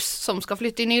deg, Truls, som skal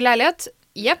flytte i ny leilighet.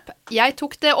 Jepp, jeg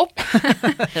tok det opp.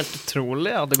 Helt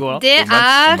utrolig at det går an. Det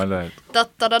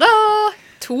er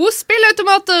 2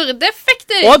 spillautomater,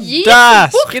 defekte.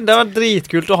 Dæsken, det var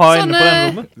dritkult å ha inne på den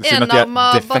rommet. Sånne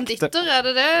enarmet banditter, er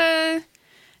det?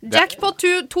 Jackpot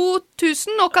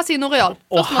 2000 og Casino Royale.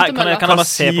 Kan jeg bare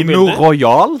se på bildet? Casino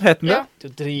Royale heter det? Ja.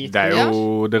 Det er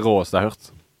jo det råeste jeg har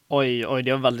hørt. Oi,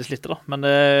 de er veldig slitte da. Men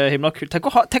det er himla kult.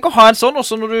 Tenk å ha en sånn,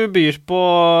 også når du byr på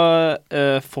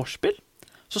forspill.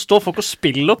 Så står folk og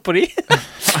spiller på de.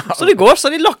 Så det går,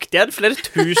 så har de lagt igjen flere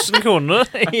tusen kroner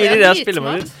i de der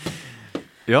spillene.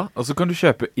 Ja, og så kan du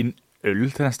kjøpe inn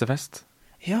øl til neste fest.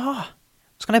 Ja,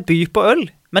 så kan jeg by på øl.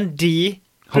 Men de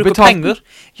bruker penger.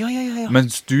 Ja.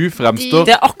 Mens du fremstår...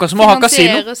 Det er akkurat som å ha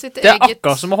kasino. Det er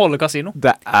akkurat som å holde kasino.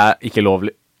 Det er ikke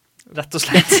lovlig. Rett og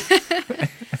slett.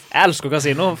 Jeg elsker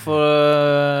kasino,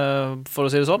 for å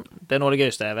si det sånn. Det er noe av det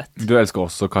gøyeste jeg vet. Du elsker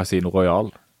også Casino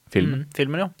Royale, filmen.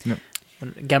 Filmen, ja.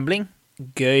 Gambling,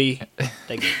 gøy.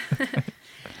 Det er gøy.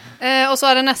 Og så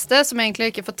er det neste, som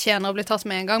egentlig ikke fortjener å bli tatt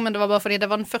med en gang, men det var bare fordi det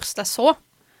var den første jeg så.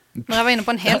 Når jeg var inne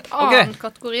på en helt annen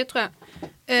kategori, tror jeg.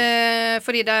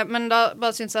 Men da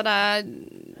bare synes jeg det er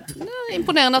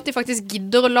imponerende at de faktisk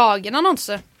gidder å lage en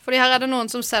annonse. Fordi her er det noen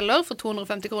som selger for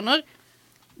 250 kroner.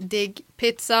 Digg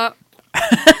pizza.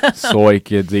 Så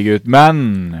ikke digg ut, men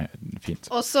fint.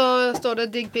 Og så står det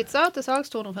digg pizza til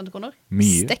salgs, 250 kroner.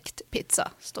 Mye. Stekt pizza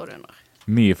står det under.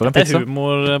 Mye for en pizza. Det er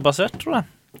humorbasert, tror jeg.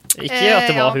 Ikke at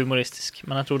det var humoristisk,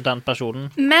 men jeg tror den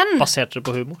personen baserte det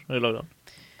på humor når de lagde den.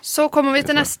 Så kommer vi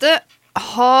til neste.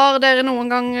 Har dere noen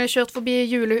gang kjørt forbi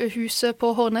julehuset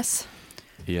på Hornes?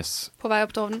 Yes. På vei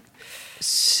opp til ovnen?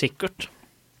 Sikkert.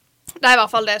 Det er i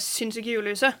hvert fall det sinnssyke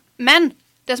julehuset. Men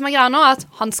det som er greia nå er at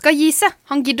han skal gi seg.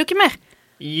 Han gidder ikke mer.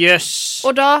 Yes.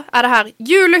 Og da er det her.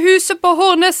 Julehuset på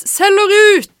Hornes selger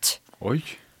ut! Oi.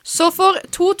 Så for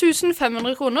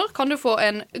 2500 kroner kan du få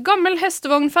en gammel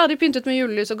hestevogn ferdig pyntet med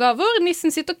julelys og gaver.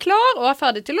 Nissen sitter klar og er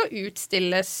ferdig til å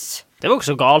utstilles. Det var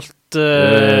ikke så galt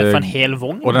for en hel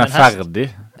vogn. Og den er ferdig.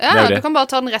 Ja, du kan bare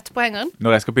ta den rett på hengeren.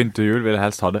 Når jeg skal pynte jul, vil jeg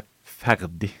helst ha det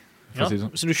ferdig. Ja,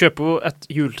 sånn. Så du kjøper jo et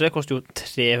juletre, koster jo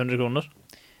 300 kroner.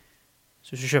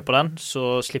 Så hvis du kjøper den,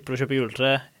 så slipper du å kjøpe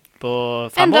juletre på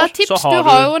 5 år. Enda tips, du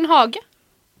har jo en hage.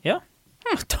 Ja.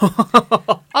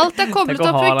 Alt er koblet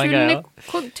opp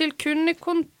til kun i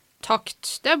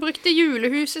kontakt. Det er brukt i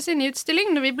julehuset sin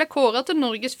utstilling når vi ble kåret til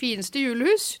Norges fineste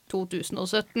julehus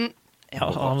 2017. Ja,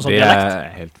 det er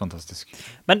helt fantastisk.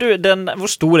 Men du,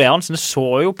 hvor stor er han? Den så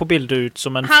jo på bildet ut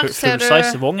som en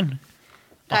full-size vogn.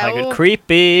 Det er jo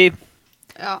creepy.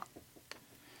 Ja.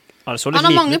 Han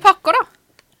har mange pakker da.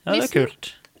 Ja, det er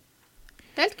kult.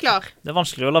 Helt klar. Det er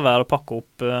vanskelig å la være å pakke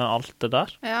opp alt det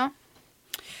der. Ja.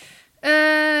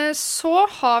 Så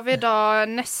har vi da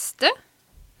neste.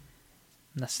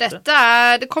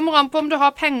 Det kommer an på om du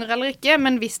har penger eller ikke,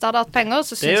 men hvis du hadde hatt penger,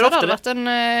 så synes jeg det hadde vært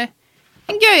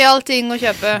en gøyal ting å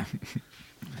kjøpe.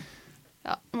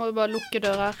 Ja, nå må vi bare lukke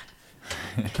døra her.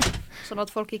 Sånn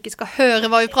at folk ikke skal høre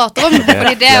hva vi prater om,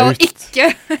 fordi det er jo ikke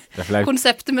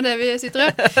konseptet med det vi sitter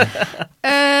i.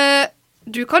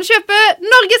 Du kan kjøpe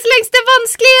Norges lengste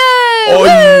vanskelige!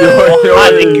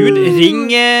 Herregud,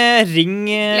 ring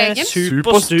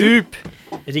Superstup.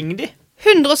 Ring de.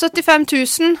 175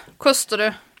 000 koster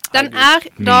det. Den er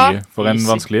da... Mye for en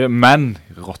vanskelig, men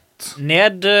rått.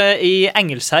 Ned i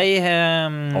Engelsei,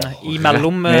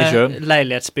 imellom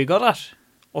leilighetsbygger der.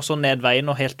 Og så ned veien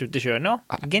og helt ut i sjøen, ja.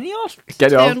 Genialt.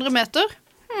 300 meter.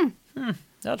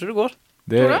 Jeg tror det går.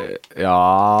 Ja...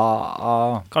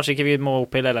 Kanskje ikke vi må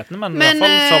opp i leiligheten, men i hvert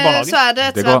fall fra barnehagen. Så er det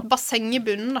et svært basseng i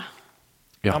bunnen, da.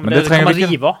 Ja, men det trenger vi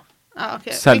ikke.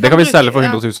 Det kan vi selge for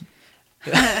 100 000.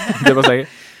 Det bare sier.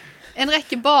 En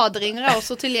rekke baderinger er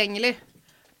også tilgjengelig.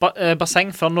 Basseng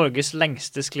fra Norges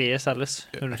lengste sklie selges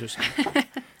 100 000.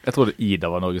 Jeg trodde Ida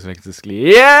var Norges lengste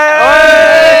sklie.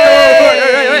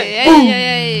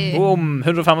 Boom!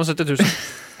 175 000.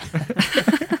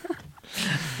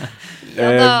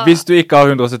 Hvis du ikke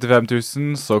har 175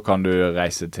 000, så kan du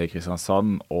reise til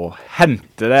Kristiansand og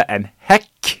hente deg en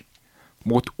hekk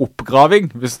mot oppgraving,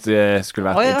 hvis du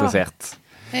skulle vært interessert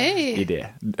i det.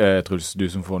 Truls, du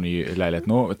som får ny leilighet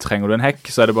nå, trenger du en hekk,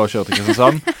 så er det bare å kjøre til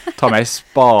Kristiansand, ta med en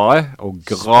spade og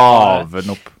grave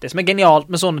den opp. Det som er genialt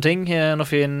med sånne ting, når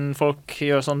folk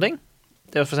gjør sånne ting,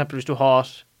 det er for eksempel hvis du har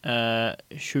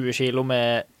 20 kilo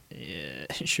med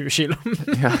 20 kilo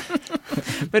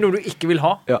men noe du ikke vil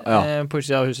ha på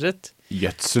utsida av huset ditt.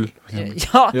 Gjødsel.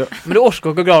 Ja, men du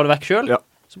orker ikke å grave det vekk selv.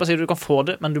 Så bare sier du kan få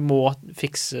det, men du må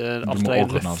fikse alt det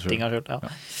løftinga selv.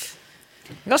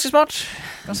 Ganske smart.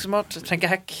 Jeg trenger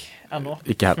ikke hekk ennå.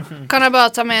 Ikke her. Kan jeg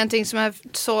bare ta med en ting som er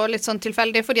så litt sånn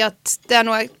tilfeldig, fordi at det er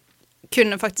noe jeg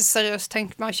kunne faktisk seriøst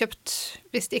tenkt meg å kjøpt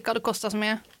hvis det ikke hadde kostet så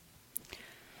mye.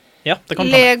 Ja, det kan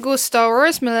Lego Star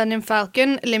Wars Millennium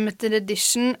Falcon Limited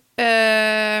Edition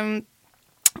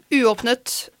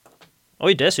uåpnet.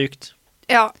 Oi, det er sykt.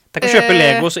 Ja. Tenk å kjøpe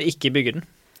Lego så ikke bygge den.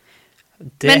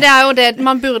 Men det er jo det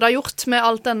man burde ha gjort med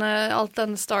alt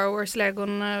den Star Wars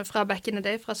Legoen fra back in the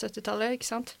day, fra 70-tallet, ikke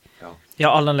sant? Ja,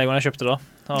 all den Legoen jeg kjøpte da.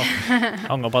 Jeg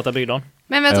angrer på at jeg bygde den.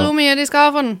 Men vet du hvor mye de skal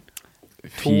ha for den?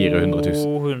 400 000.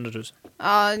 200 000.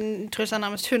 Ja, jeg tror det er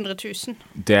nærmest 100 000.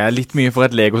 Det er litt mye for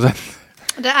et Lego-sett.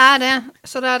 Det er det,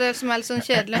 så det er det som er litt sånn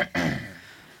kjedelig.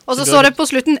 Og så står det på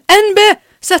slutten, NB!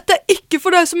 Sett deg ikke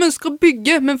for deg som ønsker å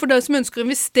bygge, men for deg som ønsker å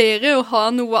investere og ha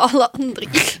noe alle andre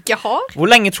ikke har. Hvor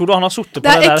lenge tror du han har suttet på det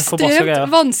der? Det er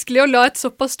ekstremt vanskelig å la et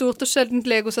såpass stort og sjeldent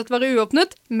Lego-sett være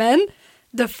uåpnet, men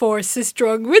the force is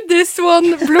strong with this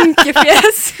one,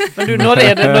 blunkefjes. Men du, når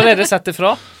er det sett det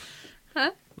fra?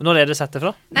 Hæ? Når er det sett det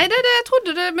fra? Nei, det er det jeg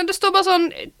trodde det, men det står bare sånn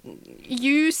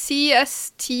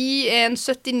UCST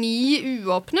 179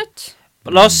 uåpnet.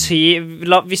 La oss si,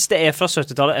 hvis det er fra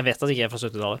 70-tallet, jeg vet at det ikke er fra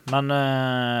 70-tallet, men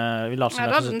vi lar oss si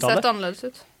det fra 70-tallet. Ja, da hadde den sett annerledes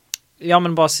ut. Ja,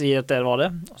 men bare si at det var det,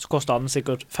 så kostet den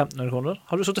sikkert 1500 kroner.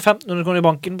 Har du suttet 1500 kroner i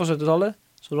banken på 70-tallet,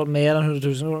 så du har mer enn 100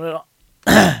 000 kroner da.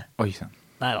 Oi, sånn.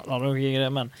 Neida, da har du ikke det,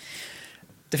 men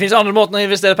det finnes andre måter å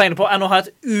investere pengene på enn å ha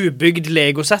et ubygd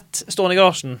Lego-sett stående i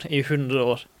garasjen i 100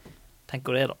 år.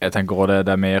 Tenker det da. Jeg tenker også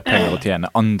det er mer penger å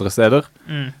tjene andre steder,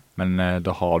 men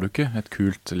da har du ikke et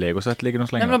kult Lego-sett liggende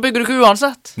så lenge. Nei, men da bygger du ikke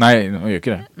uansett. Nei, nå gjør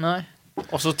ikke det. Nei.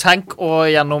 Og så tenk å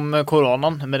gjennom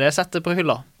koronaen med det settet på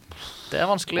hylla. Det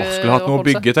er vanskelig å skulle hatt noe å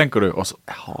bygge, tenker du. Og så,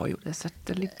 jeg har jo det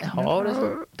settet liggende. Jeg har det så.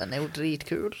 Den er jo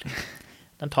dritkul.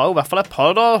 Den tar jo i hvert fall et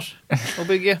par dager å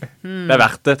bygge. Det er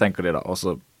verdt det, tenker de da. Og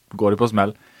så går de på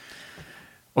smell.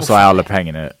 Og så er alle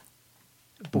pengene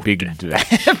bygd vekk.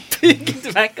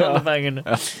 Bygd vekk alle pengene.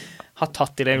 Ja. Har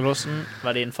tatt i legelåsen,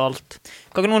 verdien falt.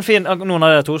 Kan ikke noen av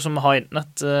dere to som har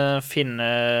internett finne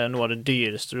noe av det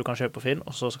dyreste du kan kjøpe på Finn,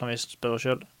 og så kan vi spørre oss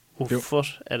selv, hvorfor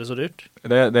er det så dyrt?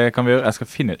 Det kan vi gjøre. Jeg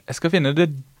skal finne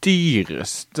det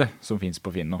dyreste som finnes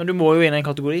på Finn nå. Men du må jo inn i en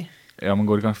kategori. Ja, men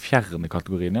går det ikke an å fjerne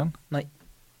kategorien igjen? Nei.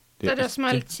 Det er det som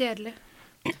er litt kjedelig.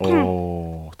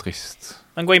 Trist.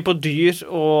 Men gå inn på dyr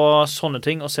og sånne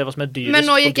ting og se hva som er dyrest. Men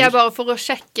nå gikk jeg bare for å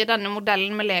sjekke denne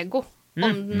modellen med Lego,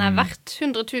 om den er verdt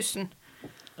 100 000.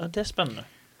 Ja, det er spennende.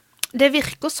 Det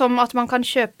virker som at man kan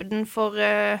kjøpe den for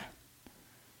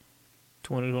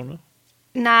 200 kroner?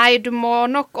 Nei, du må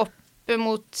nok opp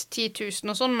mot 10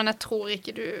 000 og sånn, men jeg tror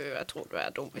du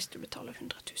er dum hvis du betaler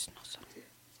 100 000 også.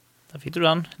 Da fikk du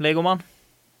den, Legoman.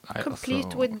 Nei,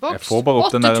 Complete with box. Jeg får bare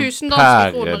opp den der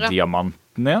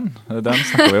pærediamanten igjen. Den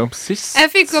snakker vi om sist.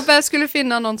 Jeg skulle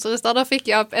finne annonser i sted, da fikk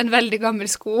jeg opp en veldig gammel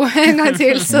sko en gang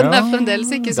til, så den er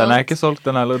fremdeles ikke solgt. Den er ikke solgt,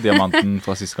 den heller. Diamanten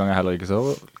fra siste gang er heller ikke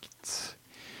solgt.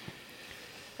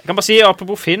 Jeg kan bare si,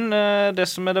 apropos Finn, det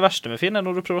som er det verste med Finn er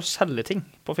når du prøver å selge ting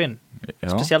på Finn.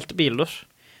 Ja. Spesielt biler.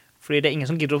 Fordi det er ingen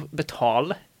som gidder å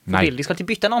betale bil. De skal ikke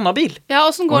bytte en annen bil. Ja,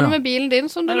 hvordan går det med bilen din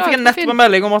som du lager på film? Jeg fikk nettopp en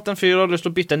melding om at en fyr hadde lyst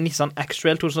til å bytte en Nissan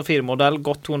X-Trail 2004-modell,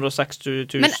 gått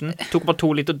 260 000, tok bare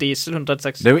 2 liter diesel,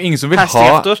 136 Det er jo ingen som vil ha...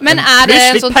 Men er det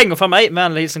pluss litt penger fra meg, med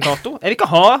en hilsen Kato. Jeg vil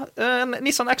ikke ha en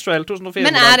Nissan X-Trail 2004-modell.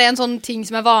 Men er det en sånn ting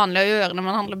som er vanlig å gjøre når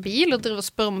man handler bil, og driver og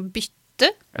spør om bytte?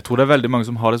 Jeg tror det er veldig mange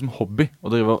som har det som hobby,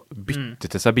 og driver og bytte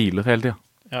til seg biler hele tiden.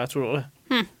 Ja, jeg tror det.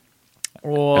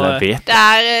 Og det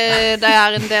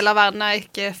er en del av verden jeg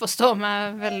ikke forstår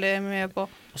meg veldig mye på.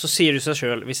 Og så sier du seg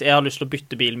selv, hvis jeg har lyst til å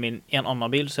bytte bilen min i en annen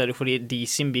bil, så er det fordi de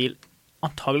sin bil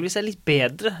antageligvis er litt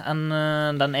bedre enn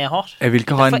den jeg har. Jeg vil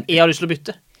ikke ha jeg har lyst til å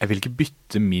bytte. Jeg vil ikke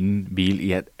bytte min bil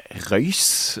i et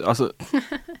røys. Altså,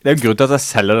 det er jo grunn til at jeg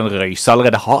selger den røys jeg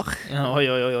allerede har. Ja,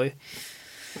 oi.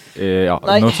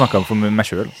 Nå snakker jeg for meg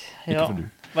selv, ikke for du.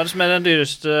 Hva er det som er det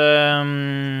dyreste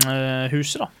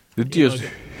huset da? Det dyreste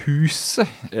huset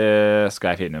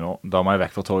skal jeg finne nå. Da må jeg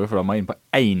vekk fra torget, for da må jeg inn på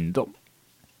eiendom.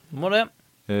 Må det.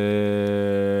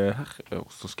 Her.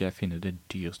 Så skal jeg finne det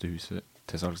dyreste huset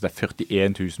til salgs. Det er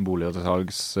 41 000 boliger til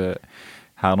salgs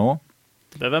her nå.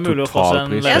 Det er vel mulig å få seg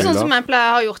en... Det er sånn som jeg pleier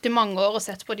å ha gjort i mange år, og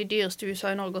sett på de dyreste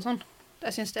husene i Norge og sånn.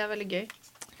 Jeg synes det er veldig gøy.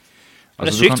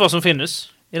 Det er sykt hva som finnes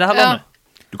i det her landet.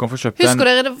 Du kan få kjøpt Husker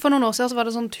dere, for noen år siden så var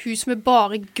det sånt hus med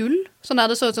bare gull? Sånn der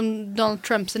det så ut som Donald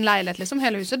Trumps leilighet, liksom,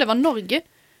 hele huset. Det var Norge.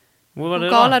 Hvor var det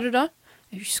da? Hvor gal er du da?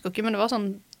 Jeg husker ikke, men det var sånn,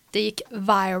 det gikk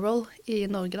viral i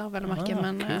Norge da, vel å merke,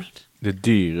 men... Det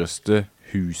dyreste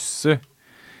huset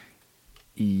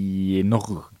i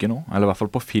Norge nå, eller i hvert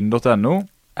fall på finn.no,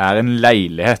 er en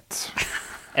leilighet.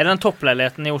 Er det den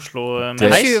toppleiligheten i Oslo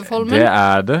med Tjuvholmen? Det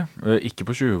er det. Ikke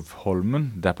på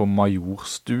Tjuvholmen, det er på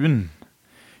Majorstuen.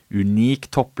 Unik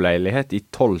toppleilighet i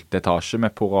 12. etasje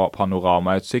med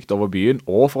panoramautsikt over byen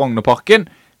og Frognerparken.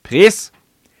 Pris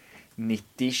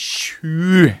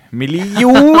 97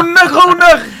 millioner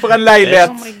kroner for en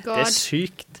leilighet. Oh det er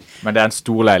sykt. Men det er en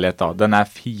stor leilighet da. Den er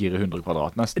 400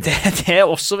 kvadrat nesten. Det er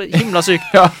også himla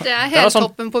sykt. Ja. Det er helt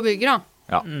toppen på bygget da.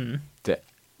 Ja.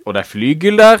 Og det er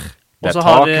flygel der. Det er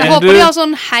takvindu. Jeg håper de har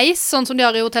sånn heis, sånn som de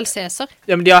har i Hotel Cæsar.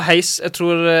 Ja, men de har heis, jeg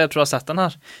tror jeg har sett den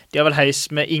her. De har vel heis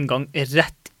med inngang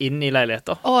rett inn i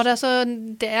leiligheter.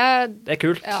 Det er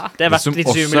kult. Ja. Det er verdt 97 millioner.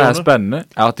 Det som også er spennende,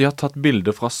 er at de har tatt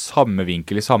bilder fra samme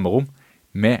vinkel i samme rom,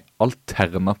 med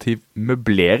alternativ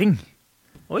møblering.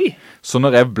 Oi. Så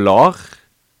når jeg blar,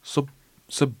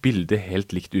 så bildet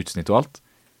helt likt utsnitt og alt,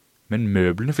 men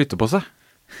møblene flytter på seg.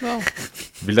 Wow.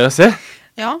 Vil dere se?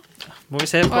 Ja. Må vi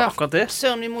se på akkurat det?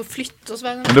 Søren, vi må flytte oss.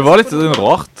 Men det var litt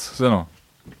rart, se nå.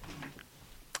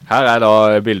 Her er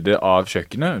da bildet av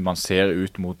kjøkkenet. Man ser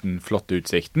ut mot den flotte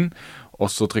utsikten. Og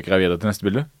så trykker jeg videre til neste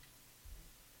bilde.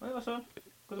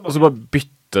 Og så bare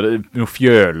bytter det, noen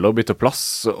fjøler bytter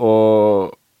plass,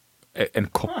 og en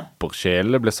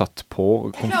kopperskjele ble satt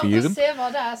på komfyren. Jeg klarer å se hva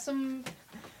det er som...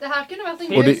 Det her kunne vært en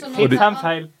gøy sånn... Finn 5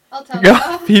 feil. Ja,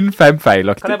 finn 5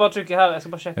 feilaktig. Kan jeg bare trykke her? Jeg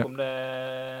skal bare sjekke om det...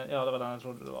 Ja, det var den jeg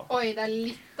trodde det var. Oi, det er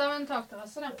litt av en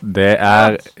takterrasse, det. Det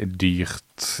er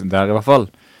dyrt der i hvert fall.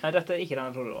 Nei, dette er ikke den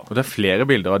jeg trodde det var. Og det er flere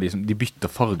bilder av de bytter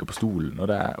farge på stolen, og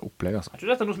det er opplegg, altså. Jeg tror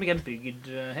dette er noe som ikke er bygd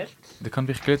helt. Det kan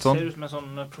virke litt sånn. Det ser ut som en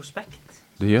sånn prospekt.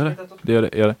 Det gjør det.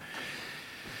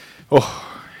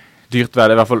 Dyrt vær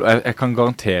det i hvert fall. Jeg kan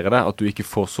garantere deg at du ikke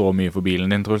får så mye for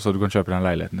bilen din, tror jeg, så du kan kjøpe den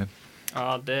leiligheten din.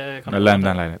 Ja, det kan Eller den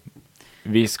leiligheten.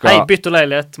 Hei, bytter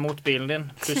leilighet mot bilen din,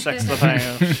 pluss ekstra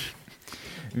penger.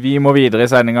 Vi må videre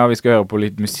i sendingen, vi skal høre på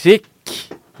litt musikk.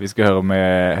 Vi skal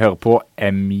høre på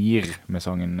Emir med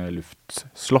sangen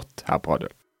Luftslott her på radio.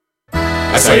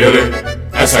 Jeg sier det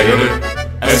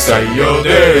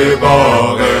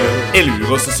bare. Jeg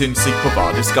lurer så sinnssykt på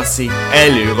hva du skal si.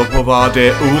 Jeg lurer på hva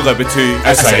det ordet betyr.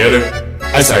 Jeg sier det bare.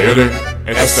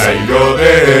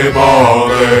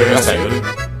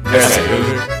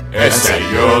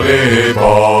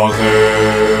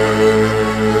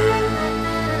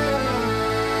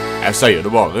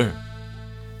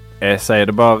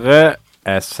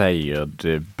 Jeg sier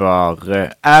det bare.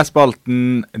 Er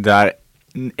spalten der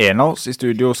en av oss i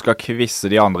studio skal kvisse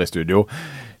de andre i studio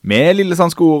med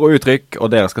lillesandske ord og uttrykk, og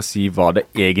dere skal si hva det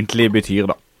egentlig betyr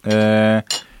da.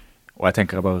 Og jeg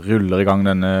tenker jeg bare ruller i gang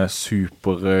denne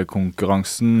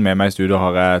superkonkurransen. Med meg i studio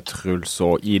har jeg Truls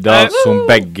og Ida, som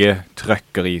begge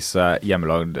trøkker i seg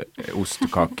hjemmelagd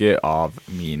ostekake av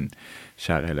min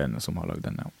kjære Helene, som har lagd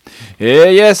denne.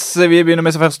 Yes, vi begynner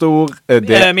med så første ord.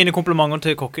 Mine komplimenter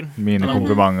til kokken. Mine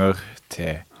komplimenter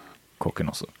til kokken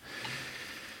også.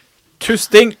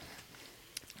 Tusting.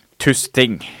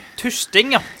 Tusting,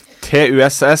 ja.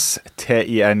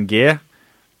 T-U-S-S-T-I-N-G.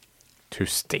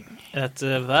 Tusting. Et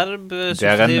verb,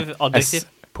 substantiv, adjektiv.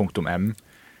 S.M.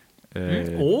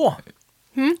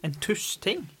 En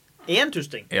tusting? En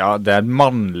tusting? Ja, det er et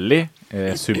mannlig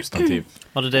substantiv.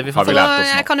 Var det det vi har vi lært oss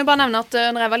nå? Jeg kan jo bare nevne at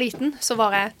når jeg var liten, så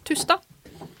var jeg tusta.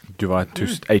 Du var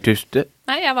ei tuste?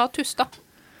 Nei, jeg var tusta.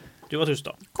 Du var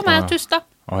tusta. Kom her, tusta.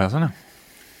 Ja, sånn, ja.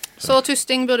 Så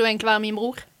tusting burde jo egentlig være min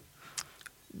bror.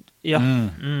 Ja,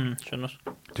 skjønner.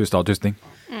 Tusta og tusting.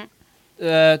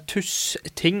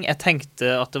 Tusting, jeg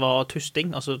tenkte at det var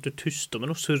tusting. Altså, du tuster med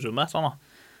noe, surrer med sånn da.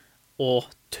 Og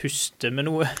tuster med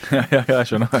noe. Ja, jeg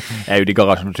skjønner. Jeg er jo i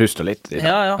garasjen og tuster litt.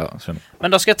 Ja, skjønner.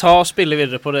 Men da skal jeg ta og spille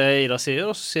videre på det Ida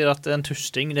sier, og så sier at en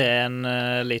tusting, det er en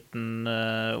liten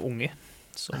unge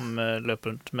som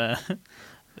løper rundt med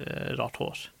rart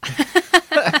hår.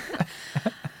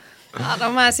 Ja, da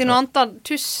må jeg si noe annet da.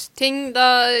 Tusting, da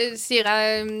sier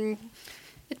jeg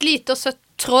et lite og søtt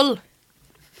troll.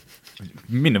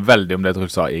 Minner veldig om det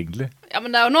Truls sa egentlig. Ja,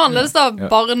 men det er jo noe annerledes da.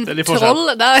 Barn,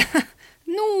 troll, det er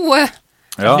noe.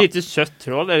 Ja. Et lite søtt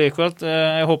troll, det er ikke at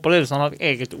jeg håper det er sånn at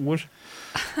eget ord.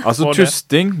 Altså,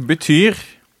 tusting betyr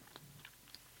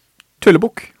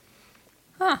tullebukk.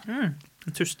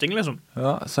 Tusting, liksom.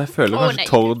 Ja, så jeg føler kanskje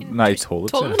Tord.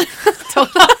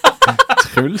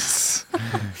 Truls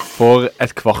får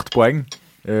et kvart poeng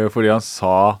fordi han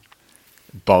sa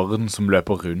barn som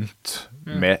løper rundt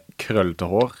med krøllete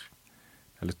hår.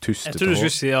 Eller tustete hår. Jeg tror du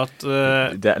skulle si at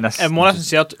jeg må nesten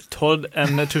si at Todd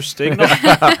en tusting nå.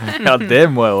 Ja, det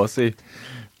må jeg også si.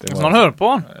 Så han hører på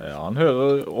han? Ja, han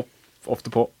hører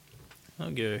ofte på.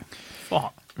 Gøy.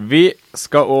 Faen. Vi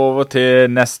skal over til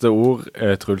neste ord.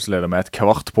 Truls leder med et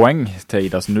kvart poeng til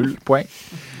Idas 0 poeng.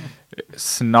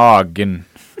 Snagen.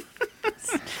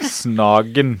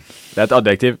 Snagen. Det er et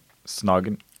adjektiv.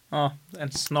 Snagen.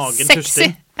 En snagen sexy.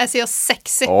 tusting. Jeg sier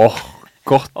sexy.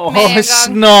 Godt.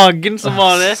 Snagen som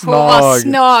var det. Hun var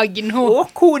snagen, hun.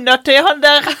 Kona til han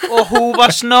der. Og hun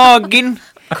var snagen.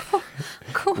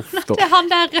 Kona til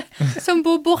han der som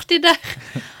bor borti der.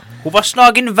 Hun var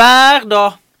snagen hver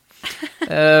dag.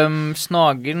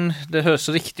 Snagen, det høres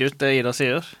så riktig ut det Ida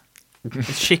sier.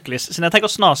 Skikkelig, siden jeg tenker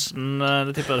snasen,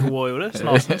 det tipper jeg hun også gjorde.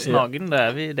 Snasen, snagen,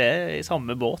 det er i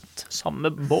samme båt. Samme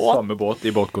båt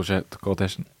i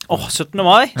båtkortesjen. 17.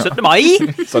 mai. 17. mai.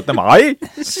 17. mai.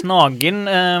 Snagen,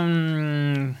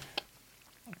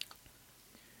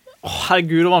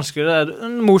 herregud, hvor vanskelig det er.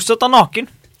 Motstøtt av naken.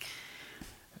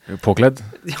 Påkledd.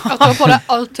 At du har på deg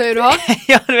alt tøy du har.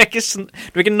 Ja, du er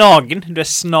ikke nagen, du er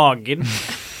snagen.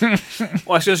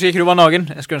 Og jeg skulle ønske ikke du var nagen.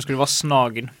 Jeg skulle ønske du var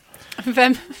snagen.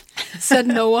 Hvem? Said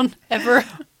no one ever.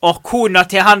 Og kona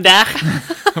til han der.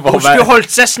 Hun skulle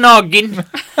holdt seg snagen.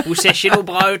 Hun ser ikke noe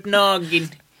bra ut nagen.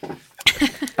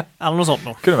 Eller noe sånt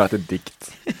nå. Kunne vært et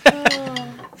dikt.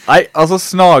 Nei, altså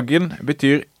snagen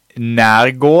betyr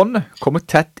nærgående, kommer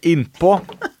tett innpå.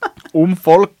 Om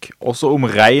folk, også om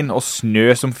regn og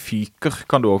snø som fyker,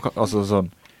 kan du også, altså sånn,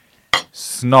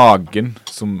 snagen,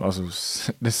 som, altså,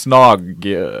 det snager,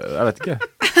 jeg vet ikke,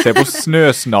 se på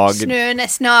snøsnagen. Snøen er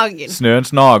snagen. Snøen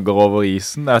snager over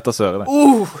isen, det er etter søren.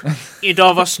 I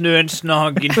dag var snøen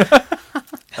snagen.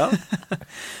 Ja.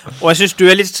 Og jeg synes du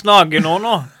er litt snagen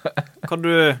nå. Kan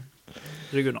du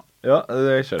rygge unna? Ja,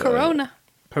 det skjønner jeg.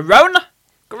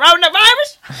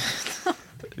 Coronavirus!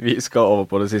 Vi skal over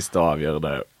på det siste og avgjøre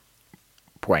det.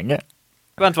 Poenget.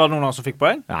 Vent, var det noen som fikk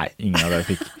poeng? Nei, ingen av dere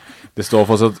fikk. Det står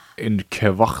fortsatt en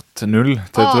kvart 0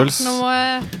 til Truls.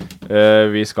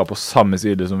 Vi skal på samme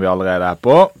side som vi allerede er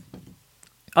på.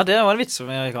 Ja, det var en vits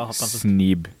som jeg ikke har hatt.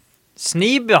 Snib.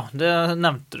 Snib, ja. Det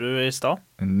nevnte du i sted.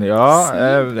 Ja,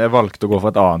 jeg valgte å gå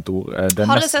for et annet ord.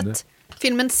 Har du sett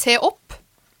filmen Se opp?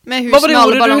 Med huset med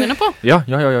alle ballongene på? Ja,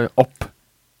 opp.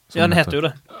 Ja, den heter jo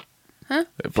det. Hæ?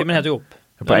 Filmen heter jo Opp.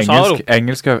 På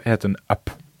engelsk heter den Up.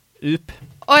 Up.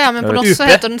 Ja, men på norsk så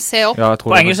heter den Se opp. Ja,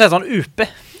 på engelsk heter den Upe.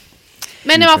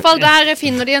 Men i hvert fall der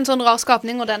finner de en sånn rar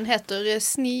skapning, og den heter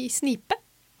Snipa.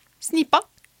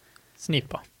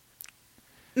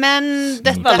 Men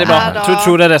dette er da...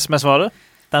 Tror det er det som er svaret?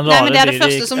 Nei, men det er det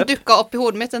første som dukket opp i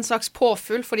hodet mitt, en slags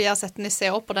påfugl, fordi jeg har sett den i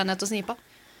Se opp, og den heter Snipa.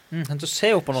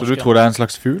 Så du tror det er en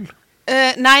slags fugl?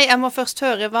 Nei, jeg må først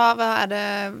høre, hva er det?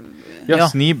 Ja,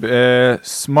 snib,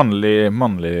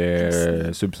 mannlig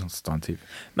substantiv.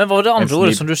 Men hva var det andre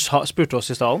ordet som du spurte oss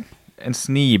i stedet om? En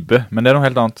snibe, men det er noe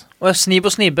helt annet. Snib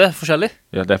og snibe, forskjellig?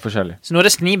 Ja, det er forskjellig. Så nå er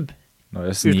det snib? Nå er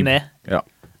det snib, uten e. Ja.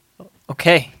 Ok.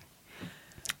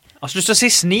 Altså, du skal si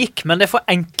snik, men det er for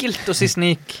enkelt å si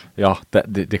snik. Ja,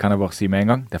 det kan jeg bare si med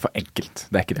en gang. Det er for enkelt,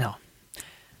 det er ikke det. Ja.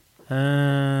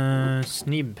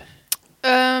 Snib.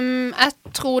 Jeg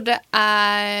tror det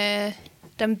er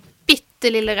den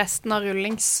bittelille resten av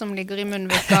rullings som ligger i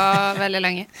munnvika veldig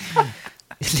lenge.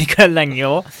 Ligger lenge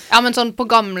også? Ja, men sånn i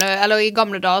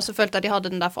gamle dager så følte jeg de hadde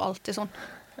den der for alltid sånn.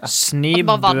 Snib.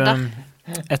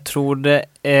 Jeg tror det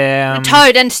Ta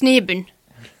jo den sniben.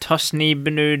 Ta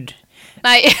sniben ut.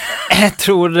 Nei. Jeg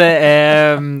tror det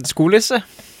skolisse.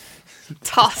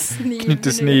 Ta sniben ut.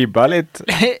 Knytte sniba litt.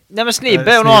 Nei, men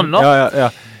snibe jo noe annet. Ja.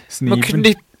 Sniben. Må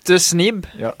knytte snib,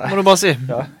 må du bare si.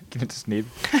 Ja, knytte snib.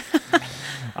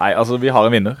 Nei, altså, vi har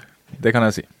en vinner. Det kan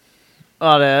jeg si.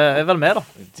 Ja, det er vel med, da.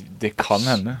 Det kan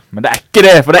hende. Men det er ikke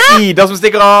det, for det er Ida som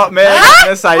stikker av med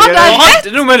seier.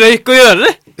 Hadde noe med røyk å gjøre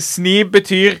det? Snib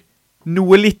betyr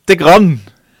noe lite grann.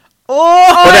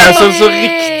 Og det er så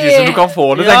riktig som du kan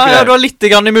få det, tenker jeg. Ja, du har litt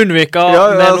grann i munnvika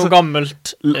med noe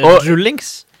gammelt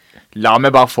rullings. La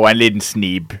meg bare få en liten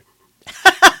snib.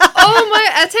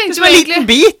 Jeg tenkte som en liten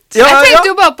bit. Jeg tenkte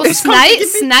jo bare på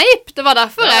sneip. Det var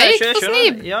derfor jeg gikk for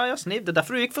snib. Ja, snib. Det er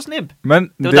derfor du gikk for snib. Men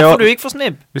det var derfor du gikk for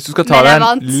snib. Hvis du skal ta deg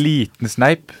en liten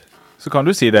sneip, så kan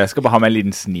du si det. Jeg skal bare ha med en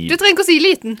liten snib. Du trenger ikke å si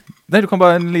liten. Nei, du kan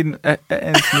bare en liten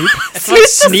en snib. Slutt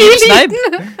å si liten.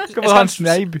 Du skal bare ha en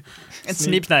sneib. En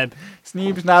snib-sneib.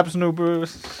 Snib, snapp, snope,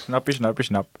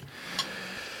 snapp.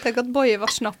 Tenk at Boje var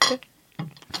snappig.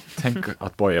 Tenk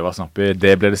at Boje var snappig.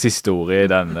 Det ble det siste ordet i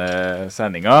denne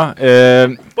sendinga.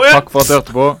 Takk for at du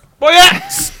hørte på. Boje!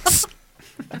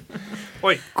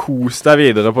 Kos deg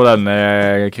videre på denne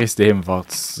Kristi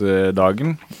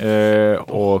himmelfartsdagen.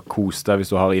 Og kos deg hvis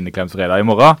du har inneklemt fredag i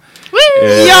morgen.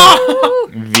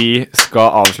 Vi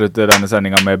skal avslutte denne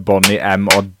sendinga med Bonnie M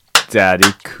og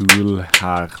Daddy Cool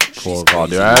her på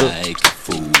Radio L.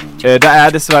 Det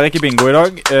er dessverre ikke bingo i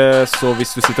dag, så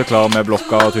hvis du sitter klar med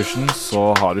blokka og tusjen, så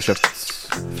har du kjøpt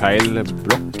feil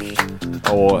blokk,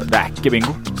 og det er ikke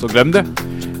bingo, så glem det.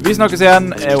 Vi snakkes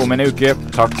igjen om en uke.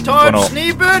 Takk for nå.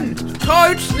 Ta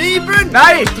ut sniben!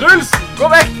 Nei, Truls! Gå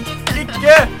vekk!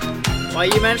 Ikke!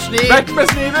 Gi meg en snib! Vekk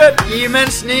med sniben! Gi meg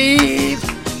en snib!